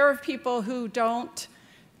take care of people who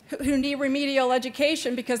need remedial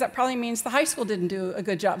education, because that probably means the high school didn't do a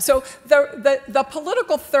good job. So the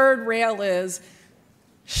political third rail is,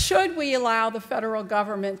 should we allow the federal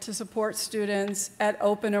government to support students at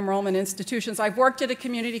open enrollment institutions? I've worked at a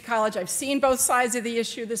community college. I've seen both sides of the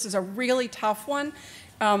issue. This is a really tough one.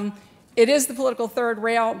 It is the political third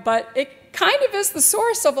rail, but it kind of is the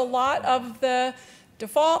source of a lot of the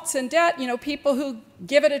defaults and debt. You know, people who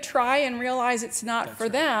give it a try and realize it's not for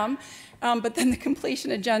them. But then the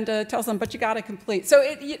completion agenda tells them, but you got to complete. So,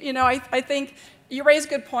 I think you raise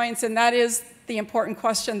good points, and that is the important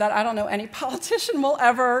question that I don't know any politician will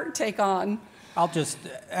ever take on. I'll just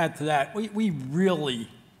add to that. We really,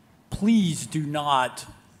 please do not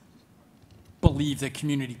believe that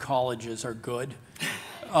community colleges are good.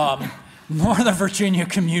 Northern Virginia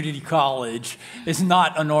Community College is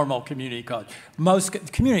not a normal community college. Most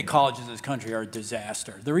community colleges in this country are a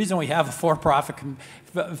disaster. The reason we have a for-profit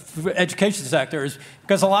education sector is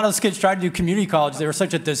because a lot of those kids tried to do community college. They were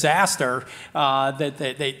such a disaster that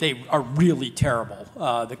they are really terrible.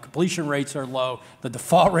 The completion rates are low. The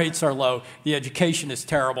default rates are low. The education is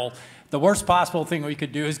terrible. The worst possible thing we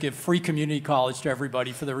could do is give free community college to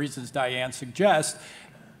everybody for the reasons Diane suggests.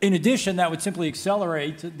 In addition, that would simply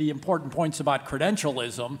accelerate the important points about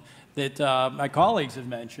credentialism that my colleagues have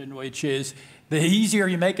mentioned, which is the easier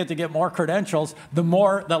you make it to get more credentials, the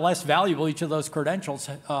less valuable each of those credentials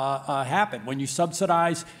happen. When you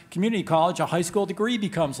subsidize community college, a high school degree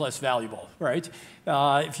becomes less valuable, right?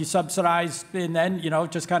 If you subsidize, and then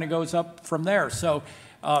it just kind of goes up from there. So,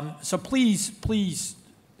 please.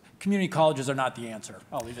 Community colleges are not the answer.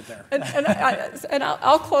 I'll leave it there. And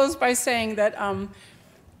I'll close by saying that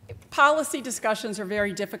policy discussions are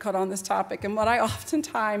very difficult on this topic. And what I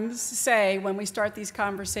oftentimes say when we start these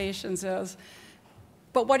conversations is,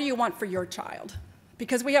 but what do you want for your child?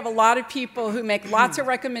 Because we have a lot of people who make lots of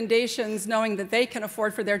recommendations knowing that they can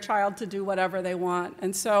afford for their child to do whatever they want.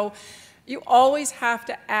 And so you always have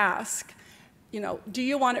to ask, do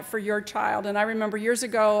you want it for your child? And I remember years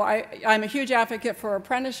ago, I'm a huge advocate for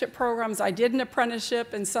apprenticeship programs. I did an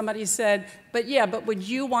apprenticeship, and somebody said, but would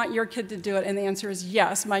you want your kid to do it? And the answer is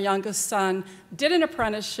yes. My youngest son did an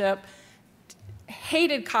apprenticeship,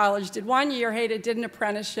 hated college, did 1 year, did an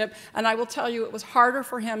apprenticeship, and I will tell you it was harder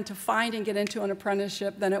for him to find and get into an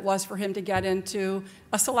apprenticeship than it was for him to get into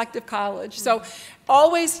a selective college. So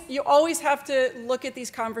you always have to look at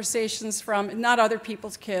these conversations from not other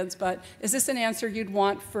people's kids, but is this an answer you'd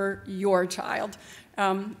want for your child?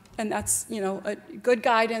 And that's a good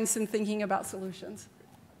guidance in thinking about solutions.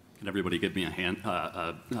 Can everybody give me a hand,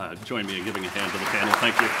 join me in giving a hand to the panel?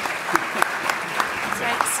 Thank you.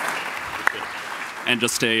 Thanks. And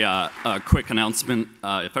just a quick announcement,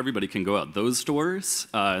 if everybody can go out those doors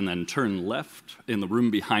and then turn left in the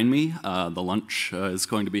room behind me, the lunch is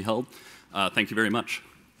going to be held. Thank you very much.